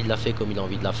faire, lui il la fait comme il a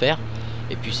envie de la faire.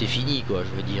 Et puis c'est fini quoi,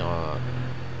 je veux dire,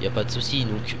 il n'y a pas de souci.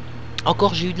 Donc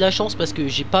encore j'ai eu de la chance parce que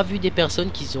j'ai pas vu des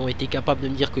personnes qui ont été capables de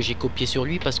me dire que j'ai copié sur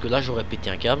lui, parce que là j'aurais pété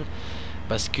un câble.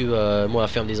 Parce que moi la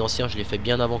ferme des anciens je l'ai fait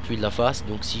bien avant que lui de la fasse.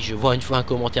 Donc si je vois une fois un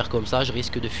commentaire comme ça, je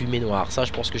risque de fumer noir. Ça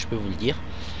je pense que je peux vous le dire.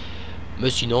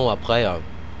 Mais sinon après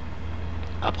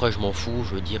je m'en fous.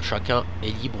 Je veux dire, chacun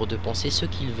est libre de penser ce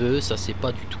qu'il veut. Ça c'est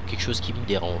pas du tout quelque chose qui me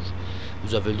dérange.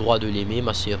 Vous avez le droit de l'aimer,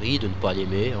 ma série, de ne pas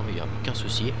l'aimer, hein, il n'y a aucun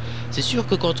souci. C'est sûr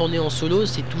que quand on est en solo,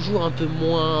 c'est toujours un peu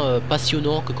moins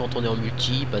passionnant que quand on est en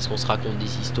multi, parce qu'on se raconte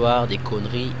des histoires, des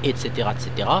conneries, etc.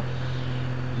 etc.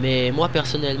 Mais moi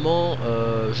personnellement,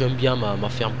 j'aime bien ma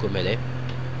ferme comme elle est.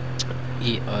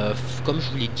 Et comme je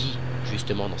vous l'ai dit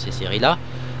justement dans ces séries-là,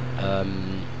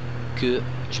 que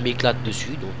je m'éclate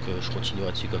dessus, donc je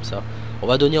continuerai dessus comme ça. On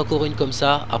va donner encore une comme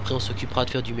ça, après on s'occupera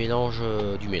de faire du mélange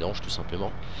tout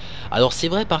simplement. Alors c'est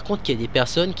vrai par contre qu'il y a des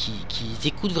personnes qui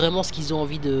écoutent vraiment ce qu'ils ont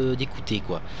envie d'écouter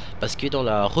quoi. Parce que dans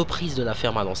la reprise de la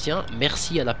ferme à l'ancien,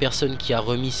 merci à la personne qui a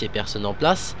remis ces personnes en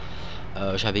place.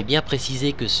 J'avais bien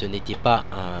précisé que ce n'était pas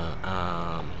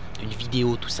une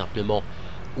vidéo tout simplement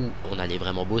où on allait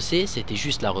vraiment bosser, c'était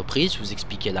juste la reprise, je vous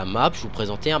expliquais la map, je vous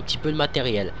présentais un petit peu le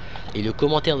matériel. Et le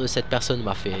commentaire de cette personne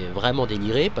m'a fait vraiment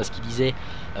délirer parce qu'il disait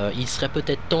il serait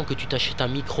peut-être temps que tu t'achètes un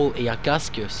micro et un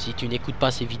casque si tu n'écoutes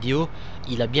pas ces vidéos.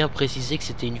 Il a bien précisé que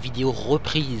c'était une vidéo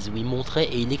reprise où il montrait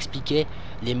et il expliquait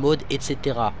les modes, etc.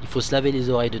 Il faut se laver les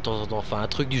oreilles de temps en temps, enfin un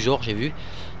truc du genre, j'ai vu.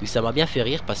 Donc ça m'a bien fait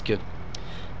rire parce que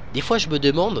des fois je me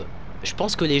demande, je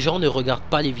pense que les gens ne regardent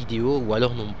pas les vidéos ou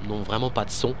alors n'ont vraiment pas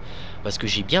de son. Parce que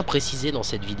j'ai bien précisé dans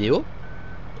cette vidéo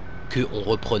qu'on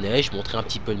reprenait, je montrais un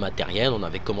petit peu le matériel, on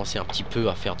avait commencé un petit peu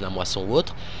à faire de la moisson ou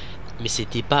autre. Mais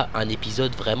c'était pas un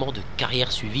épisode vraiment de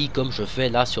carrière suivie comme je fais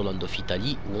là sur Land of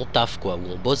Italy où on taffe quoi,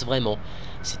 où on bosse vraiment.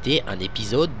 C'était un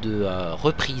épisode de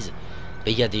reprise.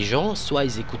 Et il y a des gens, soit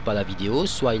ils écoutent pas la vidéo,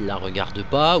 soit ils la regardent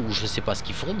pas, ou je sais pas ce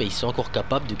qu'ils font, mais ils sont encore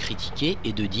capables de critiquer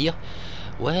et de dire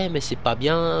ouais mais c'est pas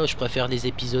bien, je préfère les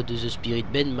épisodes de The Spirit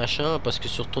Ben machin, parce que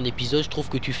sur ton épisode je trouve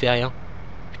que tu fais rien.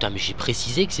 Putain mais j'ai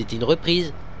précisé que c'était une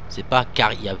reprise. C'est pas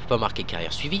car il n'y avait pas marqué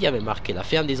carrière suivie, il y avait marqué la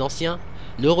ferme des anciens,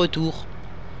 le retour.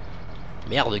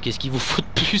 Merde, qu'est-ce qu'il vous faut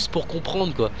de plus pour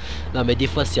comprendre quoi? Non mais des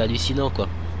fois c'est hallucinant quoi.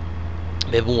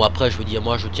 Mais bon après je veux dire,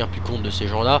 moi je tiens plus compte de ces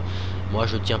gens là. Moi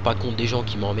je tiens pas compte des gens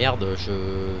qui m'emmerdent.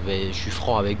 Je suis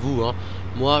franc avec vous hein.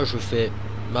 Moi je fais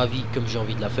ma vie comme j'ai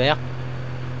envie de la faire.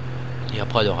 Et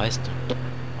après le reste,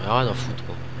 rien à foutre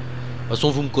quoi. De toute façon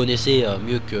vous me connaissez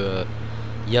mieux que...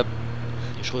 Il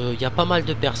y a pas mal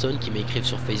de personnes qui m'écrivent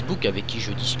sur Facebook avec qui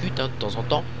je discute hein, de temps en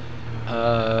temps.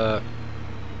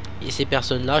 Et ces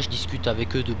personnes-là, je discute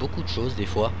avec eux de beaucoup de choses des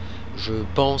fois. Je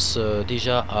pense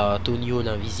déjà à Tonio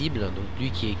l'invisible, donc lui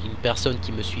qui est une personne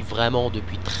qui me suit vraiment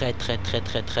depuis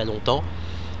très longtemps.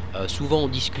 Souvent on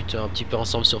discute un petit peu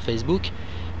ensemble sur Facebook.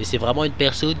 Mais c'est vraiment une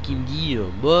personne qui me dit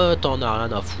bah t'en as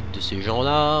rien à foutre de ces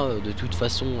gens-là. De toute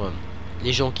façon,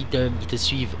 les gens qui t'aiment, ils te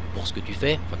suivent pour ce que tu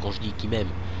fais. Enfin quand je dis qu'ils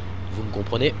m'aiment, vous me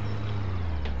comprenez.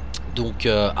 Donc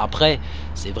après,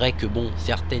 c'est vrai que bon,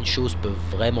 certaines choses peuvent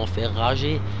vraiment faire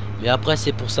rager. Mais après,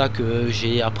 c'est pour ça que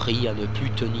j'ai appris à ne plus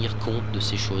tenir compte de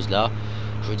ces choses-là.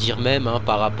 Je veux dire même, hein,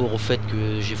 par rapport au fait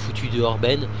que j'ai foutu dehors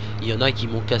Ben, il y en a qui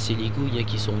m'ont cassé les couilles, hein,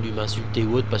 qui sont venus m'insulter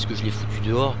ou autre parce que je l'ai foutu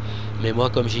dehors. Mais moi,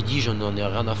 comme j'ai dit, j'en ai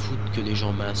rien à foutre que les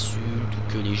gens m'insultent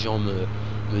ou que les gens me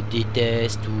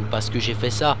détestent ou parce que j'ai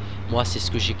fait ça. Moi, c'est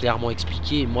ce que j'ai clairement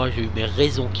expliqué. Moi, j'ai eu mes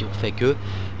raisons qui ont fait que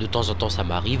de temps en temps, ça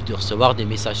m'arrive de recevoir des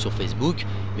messages sur Facebook.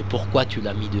 Mais pourquoi tu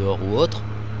l'as mis dehors ou autre?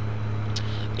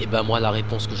 Et ben moi, la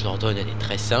réponse que je leur donne, elle est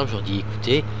très simple. Je leur dis,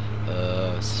 écoutez,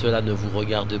 cela ne vous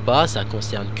regarde pas, ça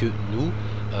concerne que nous.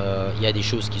 Il y a des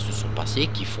choses qui se sont passées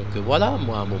qui font que voilà,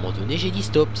 moi à un moment donné j'ai dit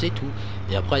stop, c'est tout.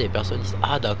 Et après les personnes disent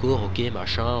ah d'accord, ok,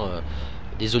 machin,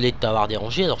 désolé de t'avoir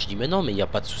dérangé. Alors je dis mais non, mais il n'y a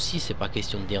pas de souci, c'est pas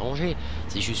question de déranger,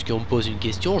 c'est juste qu'on me pose une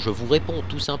question, je vous réponds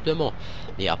tout simplement.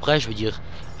 Et après je veux dire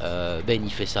Ben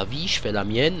il fait sa vie, je fais la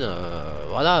mienne,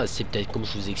 voilà, c'est peut-être comme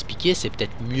je vous ai expliqué, c'est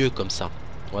peut-être mieux comme ça.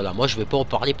 Voilà, moi je vais pas en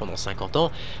parler pendant 50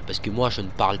 ans parce que moi je ne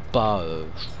parle pas,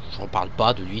 j'en parle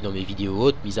pas de lui dans mes vidéos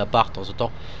hautes, mis à part de temps en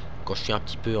temps quand je suis un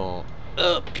petit peu en...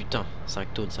 Oh putain,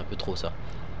 5 tonnes, c'est un peu trop ça.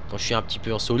 Quand je suis un petit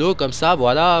peu en solo comme ça,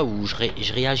 voilà, où je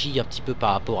réagis un petit peu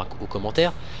par rapport aux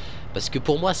commentaires. Parce que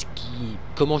pour moi,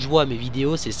 comment je vois mes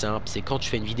vidéos, c'est simple. C'est quand je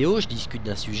fais une vidéo, je discute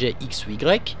d'un sujet X ou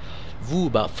Y. Vous,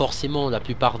 bah forcément, la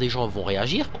plupart des gens vont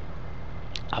réagir.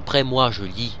 Après, moi, je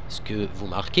lis ce que vous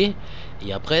marquez.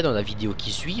 Et après, dans la vidéo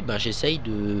qui suit, bah, j'essaye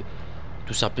de...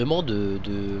 Tout simplement de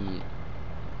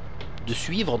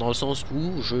suivre dans le sens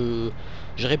où je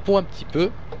réponds un petit peu.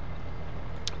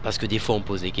 Parce que des fois, on me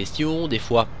pose des questions. Des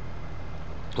fois,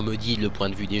 on me dit le point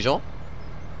de vue des gens.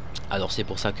 Alors, c'est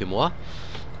pour ça que moi...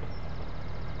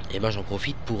 Et ben j'en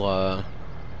profite pour... Alors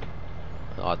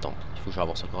attends, il faut que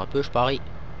j'avance encore un peu, je parie.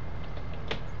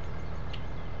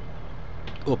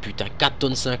 Oh putain, 4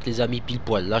 tonnes 5 les amis, pile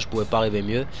poil. Là je pouvais pas rêver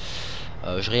mieux.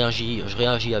 Je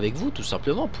réagis avec vous tout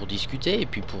simplement pour discuter et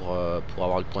puis pour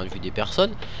avoir le point de vue des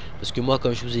personnes. Parce que moi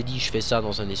comme je vous ai dit, je fais ça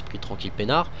dans un esprit tranquille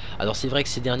peinard. Alors c'est vrai que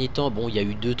ces derniers temps, bon il y a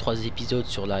eu 2-3 épisodes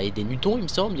sur la haie des Newtons il me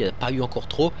semble. Il n'y a pas eu encore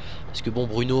trop. Parce que bon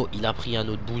Bruno il a pris un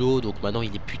autre boulot. Donc maintenant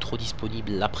il est plus trop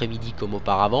disponible l'après-midi comme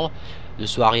auparavant. Le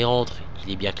soir il rentre,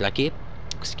 il est bien claqué.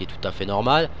 Ce qui est tout à fait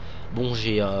normal. Bon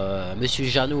j'ai Monsieur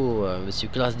Jeannot, Monsieur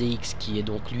Classe DX qui est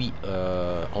donc lui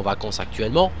en vacances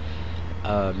actuellement.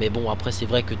 Mais bon après c'est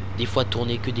vrai que des fois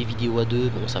tourner que des vidéos à deux,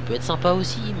 bon ça peut être sympa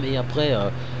aussi, mais après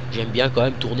j'aime bien quand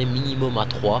même tourner minimum à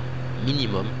 3,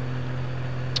 minimum.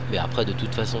 Mais après de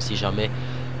toute façon si jamais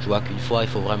je vois qu'une fois il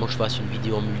faut vraiment que je fasse une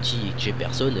vidéo en multi et que j'ai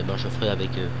personne, et ben je ferai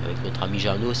avec notre ami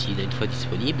Jeannot s'il est une fois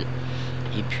disponible.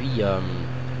 Et puis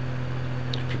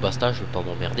basta, je vais pas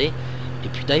m'emmerder. Et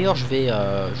puis d'ailleurs je vais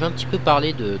un petit peu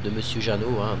parler de Monsieur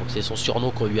Jeannot, hein. Donc c'est son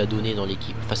surnom qu'on lui a donné dans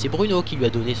l'équipe. Enfin c'est Bruno qui lui a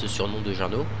donné ce surnom de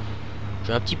Jeannot. Je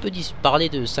vais un petit peu parler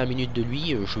de 5 minutes de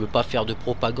lui. Je veux pas faire de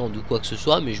propagande ou quoi que ce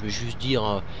soit, mais je vais juste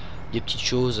dire des petites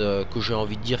choses que j'ai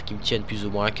envie de dire qui me tiennent plus ou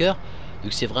moins à cœur.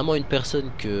 Donc c'est vraiment une personne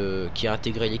qui a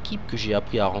intégré l'équipe, que j'ai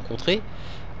appris à rencontrer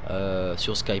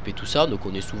sur Skype et tout ça. Donc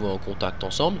on est souvent en contact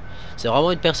ensemble. C'est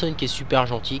vraiment une personne qui est super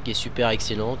gentille, qui est super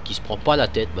excellente, qui se prend pas la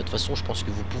tête. Bah, de toute façon je pense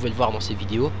que vous pouvez le voir dans ses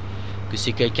vidéos, que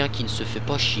c'est quelqu'un qui ne se fait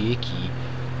pas chier, qui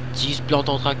s'il se plante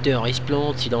en tracteur, il se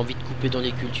plante, s'il a envie de couper dans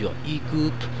les cultures, il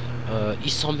coupe.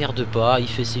 Il s'emmerde pas, il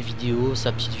fait ses vidéos,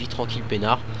 sa petite vie tranquille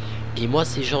peinard. Et moi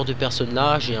ces genres de personnes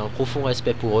là, j'ai un profond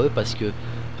respect pour eux, parce que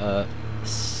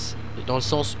dans le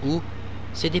sens où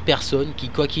c'est des personnes qui,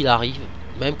 quoi qu'il arrive,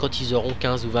 même quand ils auront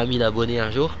 15 ou 20 000 abonnés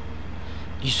un jour,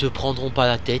 ils se prendront pas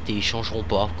la tête et ils changeront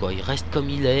pas, quoi. Il reste comme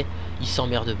il est, il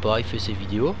s'emmerde pas, il fait ses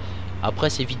vidéos. Après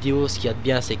ces vidéos, ce qu'il y a de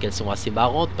bien, c'est qu'elles sont assez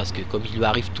marrantes, parce que comme il lui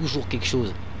arrive toujours quelque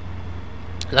chose.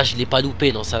 Là je l'ai pas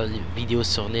loupé dans sa vidéo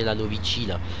sur Nelanovici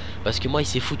là, parce que moi il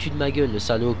s'est foutu de ma gueule le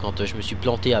salaud quand je me suis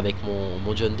planté avec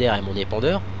mon John Deere et mon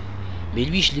épandeur. Mais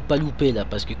lui je l'ai pas loupé là,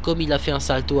 parce que comme il a fait un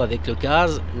salto avec le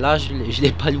gaz, là je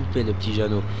l'ai pas loupé le petit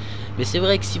Jeannot. Mais c'est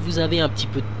vrai que si vous avez un petit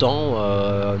peu de temps,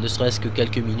 ne serait-ce que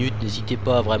quelques minutes, n'hésitez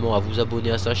pas vraiment à vous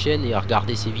abonner à sa chaîne et à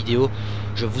regarder ses vidéos.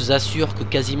 Je vous assure que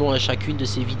quasiment à chacune de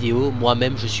ses vidéos,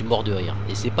 moi-même je suis mort de rire.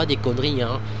 Et c'est pas des conneries,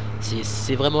 hein,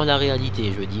 c'est vraiment la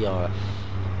réalité, je veux dire.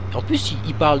 En plus,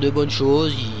 il parle de bonnes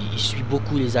choses, il suit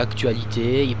beaucoup les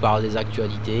actualités, il parle des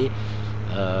actualités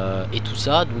et tout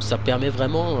ça. Donc ça permet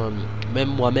vraiment, même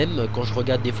moi-même, quand je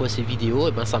regarde des fois ces vidéos,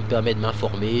 et ben, ça me permet de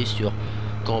m'informer sur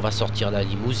quand va sortir la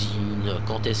limousine,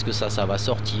 quand est-ce que ça va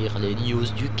sortir, les news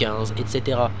du 15,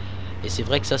 etc. Et c'est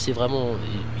vrai que ça c'est vraiment...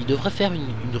 Il devrait faire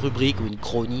une rubrique ou une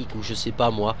chronique, ou je sais pas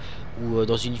moi, ou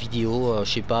dans une vidéo, je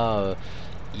sais pas...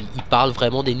 il parle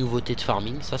vraiment des nouveautés de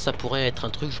farming. Ça pourrait être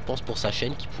un truc, je pense, pour sa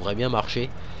chaîne qui pourrait bien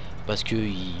marcher, parce que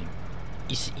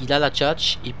il a la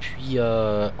tchatch, et puis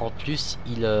en plus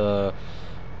il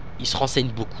se renseigne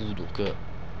beaucoup,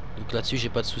 donc là-dessus j'ai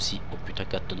pas de souci. Oh putain,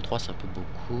 4 tonnes 3 c'est un peu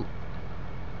beaucoup.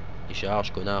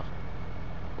 Décharge, connard.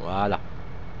 Voilà.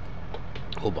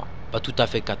 Oh bah, pas tout à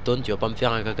fait 4 tonnes, tu vas pas me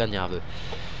faire un caca nerveux.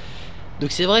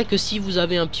 Donc c'est vrai que si vous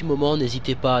avez un petit moment,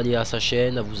 n'hésitez pas à aller à sa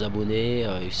chaîne, à vous abonner.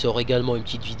 Il sort également une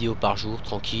petite vidéo par jour,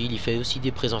 tranquille. Il fait aussi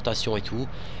des présentations et tout.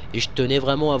 Et je tenais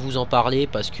vraiment à vous en parler,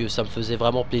 parce que ça me faisait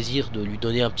vraiment plaisir de lui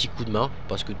donner un petit coup de main,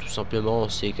 parce que tout simplement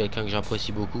c'est quelqu'un que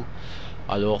j'apprécie beaucoup.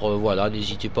 Alors voilà,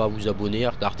 n'hésitez pas à vous abonner,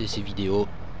 à regarder ses vidéos,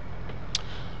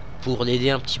 pour l'aider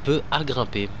un petit peu à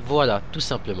grimper. Voilà, tout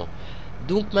simplement.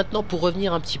 Donc maintenant, pour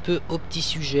revenir un petit peu au petit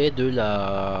sujet de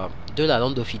la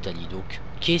Land of Italy. Donc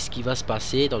qu'est-ce qui va se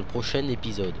passer dans le prochain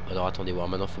épisode? Alors attendez voir,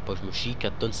 maintenant faut pas que je me chie.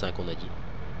 4 tonnes 5 on a dit.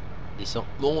 Descend,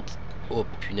 monte. Oh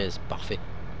punaise, parfait.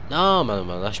 Non,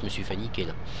 là je me suis fait niquer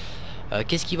là.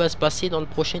 Qu'est-ce qui va se passer dans le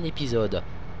prochain épisode?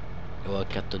 Oh,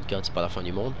 4 tonnes 4, c'est pas la fin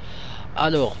du monde.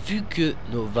 Alors, vu que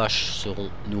nos vaches seront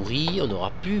nourries, on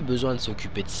n'aura plus besoin de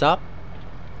s'occuper de ça.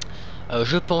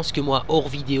 Je pense que moi, hors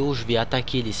vidéo, je vais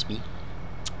attaquer les semis.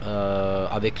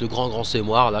 Avec le grand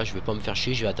semoir, là, je vais pas me faire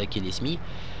chier, je vais attaquer les semis.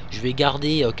 Je vais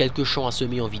garder quelques champs à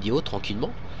semer en vidéo,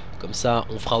 tranquillement. Comme ça,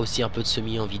 on fera aussi un peu de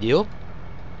semis en vidéo.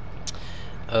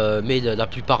 Mais la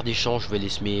plupart des champs, je vais les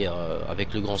semer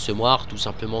avec le grand semoir, tout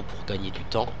simplement pour gagner du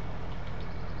temps.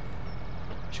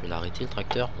 Je vais l'arrêter, le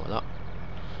tracteur, voilà.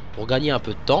 Pour gagner un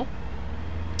peu de temps.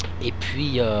 Et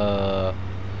puis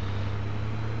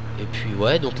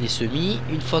ouais, donc les semis,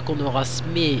 une fois qu'on aura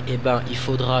semé, eh ben il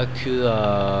faudra que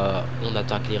on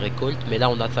attaque les récoltes. Mais là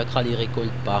on attaquera les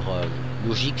récoltes par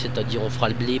logique, c'est-à-dire on fera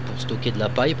le blé pour stocker de la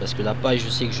paille, parce que la paille je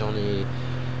sais que j'en ai,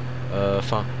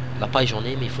 enfin la paille j'en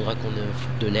ai, mais il faudra qu'on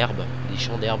foute de l'herbe, des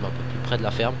champs d'herbe un peu plus près de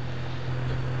la ferme,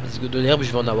 parce que de l'herbe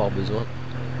je vais en avoir besoin.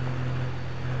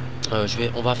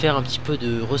 On va faire un petit peu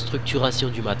de restructuration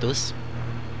du matos,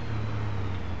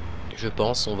 je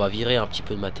pense. On va virer un petit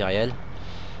peu de matériel.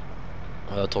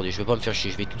 Attendez, je vais pas me faire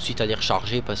chier, je vais tout de suite aller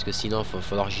recharger, parce que sinon il va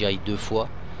falloir que j'y aille 2 fois.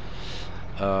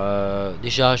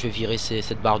 Déjà je vais virer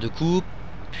cette barre de coupe.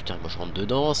 Putain, moi je rentre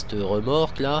dedans, cette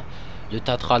remorque là. Le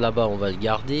Tatra là-bas on va le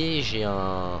garder. J'ai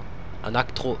un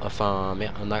Actros, enfin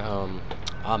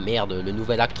ah merde, le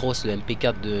nouvel Actros, le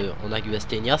MP4 en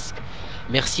Aguastenias.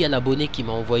 Merci à l'abonné qui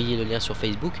m'a envoyé le lien sur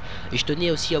Facebook. Et je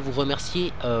tenais aussi à vous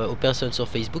remercier aux personnes sur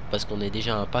Facebook, parce qu'on est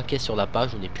déjà un paquet sur la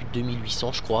page. On est plus de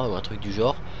 2800 je crois, ou un truc du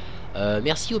genre.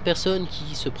 Merci aux personnes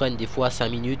qui se prennent des fois 5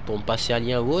 minutes pour me passer un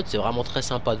lien ou autre. C'est vraiment très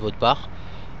sympa de votre part.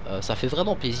 Ça fait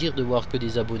vraiment plaisir de voir que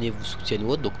des abonnés vous soutiennent ou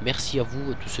autre. Donc merci à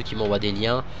vous, tous ceux qui m'envoient des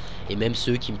liens, et même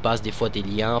ceux qui me passent des fois des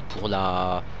liens pour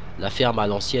la la ferme à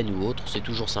l'ancienne ou autre, c'est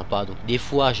toujours sympa. Donc des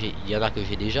fois il y en a que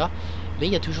j'ai déjà, mais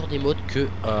il y a toujours des modes que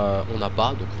on n'a pas.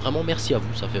 Donc vraiment merci à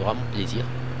vous, ça fait vraiment plaisir.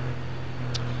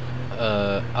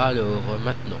 Alors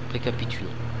maintenant, récapitulons.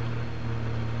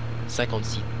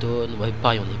 56 tonnes, ouais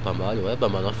pareil on est pas mal. Ouais bah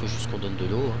maintenant il faut juste qu'on donne de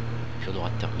l'eau, hein. Puis on aura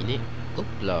terminé. Hop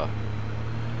là.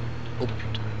 Oh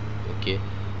putain, ok.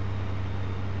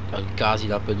 Le gaz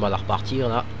il a un peu de mal à repartir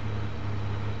là.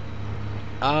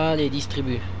 Allez,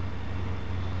 distribue.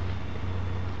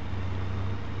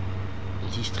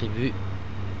 Distribue.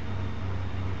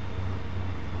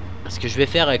 Ce que je vais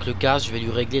faire avec le gaz, je vais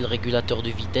lui régler le régulateur de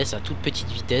vitesse à toute petite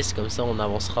vitesse. Comme ça on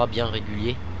avancera bien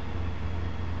régulier.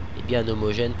 Et bien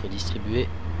homogène pour distribuer.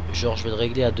 Genre je vais le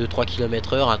régler à 2-3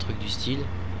 km/h, un truc du style.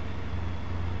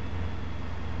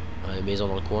 Allez, maison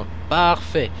dans le coin.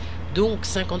 Parfait. Donc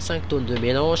 55 tonnes de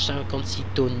mélange, 56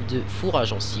 tonnes de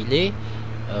fourrage ensilé,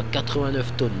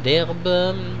 89 tonnes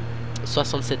d'herbe,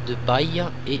 67 de paille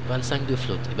et 25 de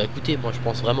flotte. Et bah écoutez, moi je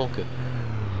pense vraiment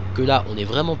que là on est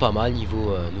vraiment pas mal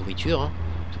niveau nourriture, hein.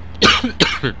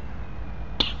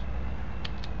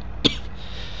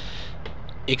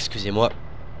 Excusez-moi,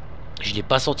 je l'ai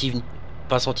pas senti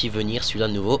venir celui-là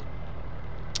de nouveau.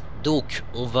 Donc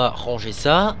on va ranger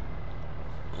ça.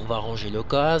 On va ranger le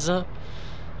gaz.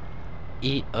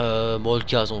 Et bon le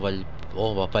gaz on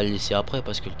va pas le laisser après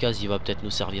parce que le gaz il va peut-être nous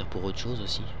servir pour autre chose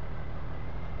aussi.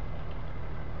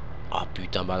 Ah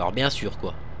putain, bah alors bien sûr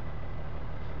quoi.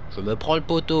 Je me prends le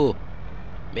poteau.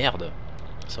 Merde.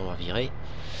 Ça on va virer.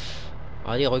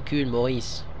 Allez recule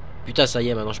Maurice. Putain ça y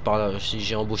est maintenant je parle.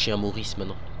 J'ai embauché un Maurice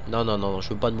maintenant. Non non non non, je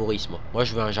veux pas de Maurice moi. Moi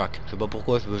je veux un Jacques. Je sais pas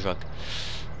pourquoi je veux Jacques.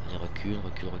 Allez recule,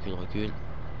 recule, recule, recule.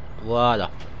 Voilà.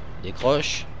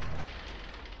 Décroche.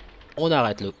 On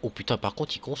arrête le... Oh putain par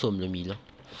contre il consomme le 1000.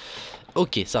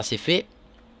 Ok ça c'est fait.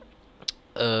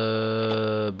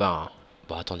 Bah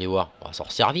attendez voir. On va s'en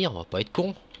servir. On va pas être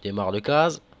con. Démarre le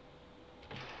gaz.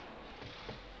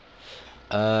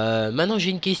 Maintenant j'ai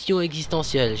une question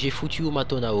existentielle. J'ai foutu où ma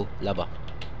tonne à eau? Là-bas.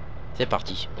 C'est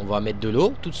parti. On va mettre de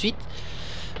l'eau tout de suite.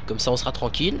 Comme ça on sera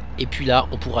tranquille. Et puis là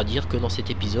on pourra dire que dans cet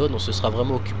épisode on se sera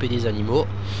vraiment occupé des animaux.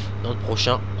 Dans le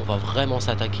prochain on va vraiment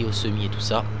s'attaquer aux semis et tout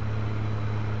ça.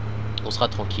 On sera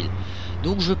tranquille.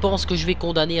 Donc je pense que je vais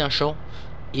condamner un champ.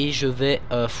 Et je vais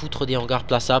foutre des hangars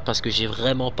plaçables. Parce que j'ai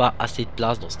vraiment pas assez de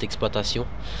place dans cette exploitation.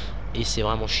 Et c'est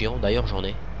vraiment chiant. D'ailleurs j'en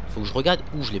ai. Faut que je regarde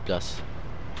où je les place.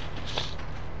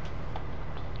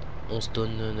 11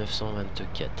 tonnes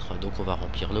 924. Donc on va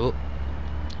remplir l'eau.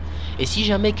 Et si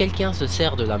jamais quelqu'un se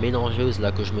sert de la mélangeuse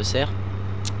là que je me sers.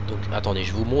 Donc attendez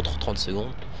je vous montre 30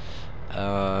 secondes.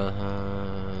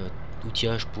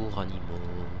 Outillage pour animaux.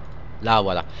 Là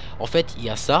voilà. En fait il y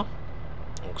a ça.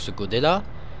 Donc ce côté là.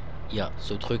 Il y a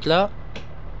ce truc là.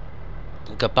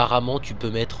 Donc apparemment tu peux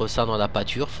mettre ça dans la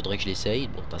pâture. Faudrait que je l'essaye.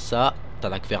 Bon t'as ça. T'as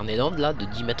la Kverneland là de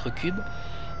 10 mètres cubes.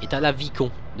 Et t'as la Vicon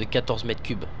de 14 mètres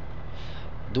cubes.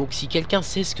 Donc si quelqu'un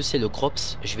sait ce que c'est le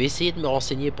crops, je vais essayer de me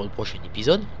renseigner pour le prochain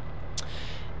épisode.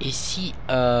 Et si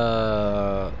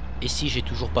j'ai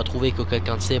toujours pas trouvé que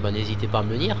quelqu'un le sait, bah, n'hésitez pas à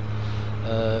me le dire.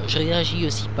 Je réagis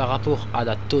aussi par rapport à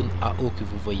la tonne à eau que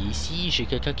vous voyez ici. J'ai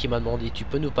quelqu'un qui m'a demandé, tu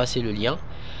peux nous passer le lien?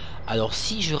 Alors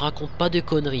si je raconte pas de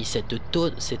conneries, cette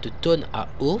tonne à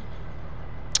eau,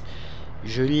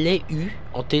 je l'ai eu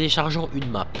en téléchargeant une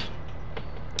map.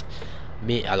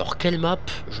 Mais alors quelle map?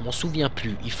 Je m'en souviens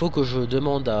plus. Il faut que je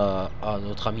demande à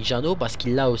notre ami Jeannot parce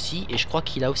qu'il l'a aussi. Et je crois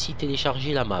qu'il a aussi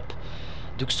téléchargé la map.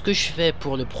 Donc ce que je fais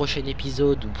pour le prochain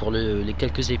épisode ou pour les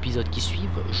quelques épisodes qui suivent,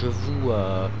 je vous...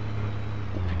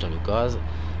 Oh putain le gaz.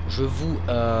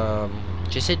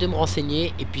 J'essaie de me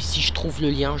renseigner. Et puis si je trouve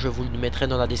le lien, je vous le mettrai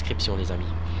dans la description les amis.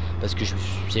 Parce que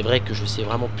c'est vrai que je sais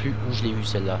vraiment plus où je l'ai eu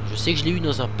celle-là. Je sais que je l'ai eu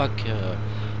dans un pack,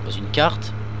 dans une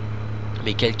carte.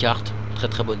 Mais quelle carte? Très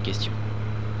très bonne question.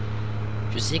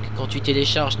 Je sais que quand tu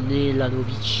télécharges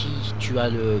Nelanovici, tu as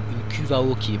une cuve à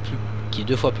eau qui est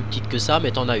 2 fois plus petite que ça,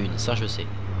 mais t'en as une, ça je sais.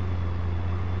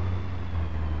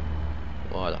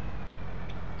 Voilà.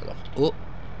 Alors, eau,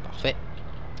 parfait.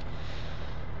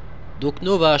 Donc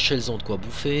nos vaches, elles ont de quoi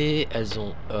bouffer, elles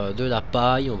ont de la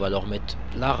paille, on va leur mettre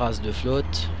la race de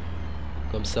flotte.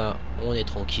 Comme ça, on est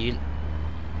tranquille.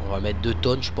 On va mettre 2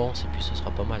 tonnes, je pense, et puis ce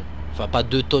sera pas mal. Enfin, pas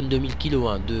 2 tonnes de 1000 kilos,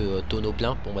 hein, 2 tonnes au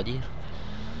plein, on va dire.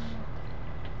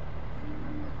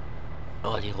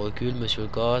 Allez, recule, monsieur le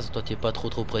gaz. Toi, t'es pas trop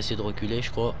pressé de reculer,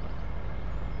 je crois.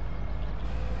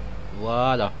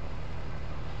 Voilà.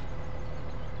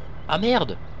 Ah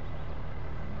merde!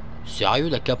 Sérieux,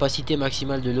 la capacité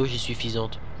maximale de l'eau est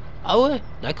suffisante. Ah ouais,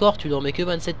 d'accord, tu leur mets que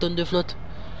 27 tonnes de flotte.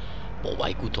 Bon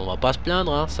bah écoute, on va pas se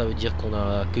plaindre, hein. Ça veut dire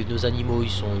que nos animaux ils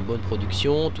sont une bonne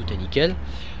production, tout est nickel.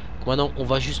 Donc, maintenant, on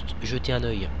va juste jeter un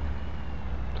œil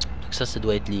Donc ça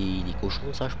doit être les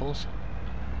cochons, ça je pense.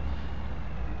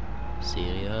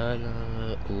 Céréales.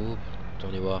 Oh,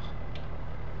 attendez voir.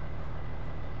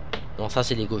 Non, ça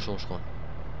c'est les cochons, je crois.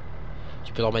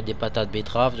 Tu peux leur mettre des patates,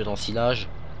 betteraves, de l'ensilage.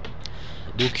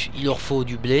 Donc il leur faut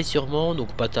du blé sûrement,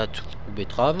 donc patates ou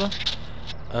betteraves.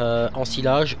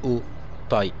 Ensilage, eau,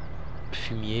 paille,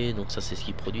 fumier, donc ça c'est ce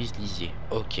qu'ils produisent, lisier.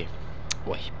 Ok,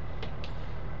 ouais.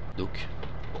 Donc,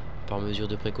 par mesure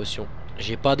de précaution.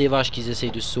 J'ai pas des vaches qui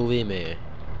essayent de se sauver, mais...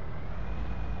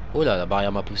 Oh là, la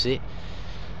barrière m'a poussé.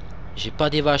 J'ai pas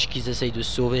des vaches qui essayent de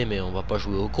se sauver, mais on va pas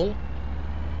jouer au con.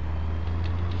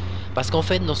 Parce qu'en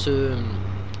fait, dans ce...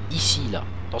 Ici, là,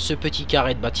 dans ce petit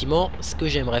carré de bâtiment, ce que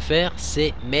j'aimerais faire,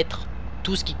 c'est mettre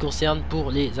tout ce qui concerne pour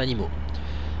les animaux.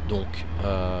 Donc,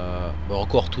 bon,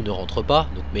 encore tout ne rentre pas.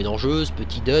 Donc, mélangeuse,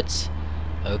 petit dots,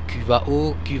 cuve à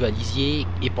eau, cuve à lisier,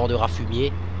 épandeur à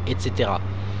fumier, etc.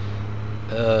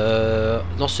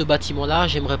 Dans ce bâtiment-là,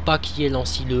 j'aimerais pas qu'il y ait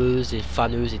l'ensileuse et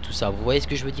faneuse et tout ça. Vous voyez ce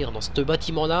que je veux dire? Dans ce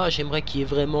bâtiment-là, j'aimerais qu'il y ait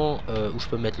vraiment où je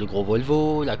peux mettre le gros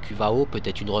Volvo, la cuve à eau,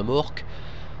 peut-être une remorque,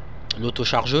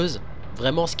 l'autochargeuse.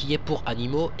 Vraiment ce qui est pour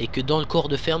animaux et que dans le corps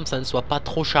de ferme, ça ne soit pas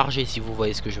trop chargé, si vous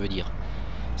voyez ce que je veux dire.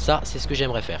 Ça, c'est ce que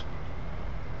j'aimerais faire.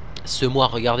 Semoir,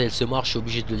 regardez, le semoir, je suis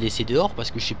obligé de le laisser dehors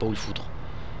parce que je sais pas où le foutre.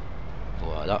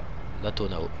 Voilà, la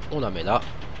tonne à eau, on la met là.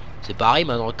 C'est pareil,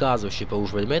 maintenant le case, je sais pas où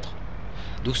je vais le mettre.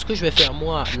 Donc ce que je vais faire,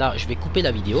 moi, là, je vais couper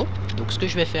la vidéo. Donc ce que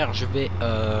je vais faire, je vais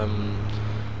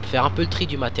faire un peu le tri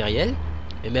du matériel.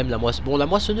 Et même la moissonneuse. Bon, la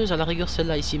moissonneuse, à la rigueur,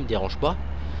 celle-là, ici, me dérange pas.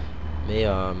 Mais,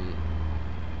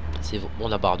 c'est bon,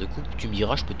 la barre de coupe, tu me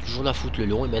diras, je peux toujours la foutre le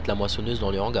long et mettre la moissonneuse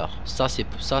dans le hangar. Ça, c'est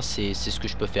ce que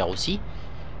je peux faire aussi.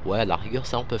 Ouais, à la rigueur,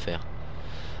 ça, on peut faire.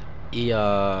 Et,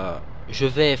 je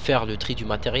vais faire le tri du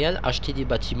matériel, acheter des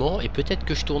bâtiments. Et peut-être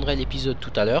que je tournerai l'épisode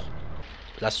tout à l'heure.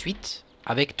 La suite,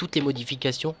 avec toutes les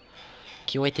modifications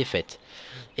qui ont été faites.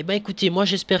 Et ben écoutez, moi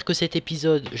j'espère que cet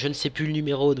épisode, je ne sais plus le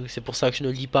numéro, donc c'est pour ça que je ne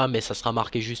le lis pas, mais ça sera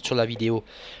marqué juste sur la vidéo,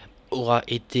 aura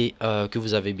été que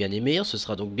vous avez bien aimé. On se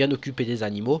sera donc bien occupé des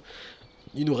animaux.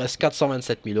 Il nous reste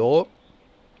 427 000 euros.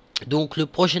 Donc le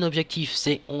prochain objectif,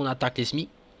 c'est on attaque les SMI.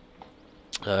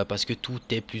 Parce que tout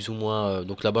est plus ou moins...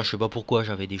 donc là-bas, je sais pas pourquoi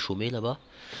j'avais des chômés là-bas.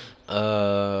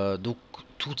 Donc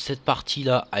toute cette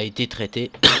partie-là a été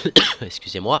traitée.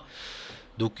 Excusez-moi.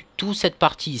 Donc toute cette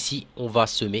partie ici, on va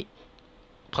semer.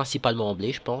 Principalement en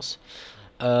blé, je pense.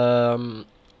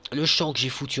 Le champ que j'ai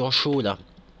foutu en chaud, là,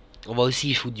 on va aussi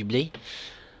y foutre du blé,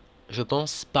 je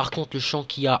pense. Par contre, le champ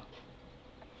qu'il y a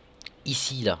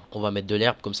ici, là, on va mettre de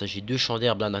l'herbe. Comme ça, j'ai deux champs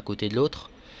d'herbe l'un à côté de l'autre.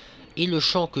 Et le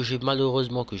champ que j'ai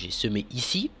malheureusement que j'ai semé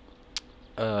ici,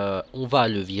 on va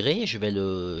le virer. Je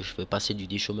vais passer du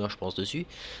déchômeur, je pense, dessus.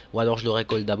 Ou alors je le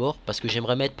récolte d'abord. Parce que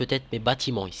j'aimerais mettre peut-être mes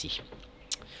bâtiments ici.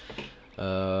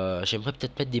 J'aimerais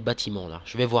peut-être mettre des bâtiments là.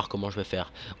 Je vais voir comment je vais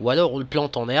faire. Ou alors on le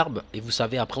plante en herbe. Et vous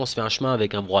savez, après on se fait un chemin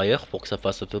avec un broyeur pour que ça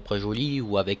fasse à peu près joli.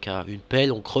 Ou avec une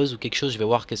pelle, on creuse ou quelque chose. Je vais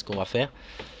voir qu'est-ce qu'on va faire.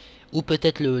 Ou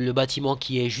peut-être le bâtiment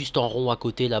qui est juste en rond à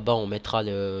côté là-bas. On mettra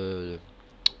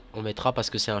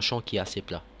parce que c'est un champ qui est assez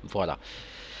plat. Voilà.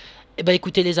 Et bah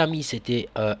écoutez les amis, c'était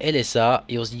LSA.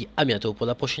 Et on se dit à bientôt pour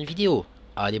la prochaine vidéo.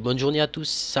 Allez, bonne journée à tous.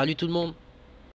 Salut tout le monde.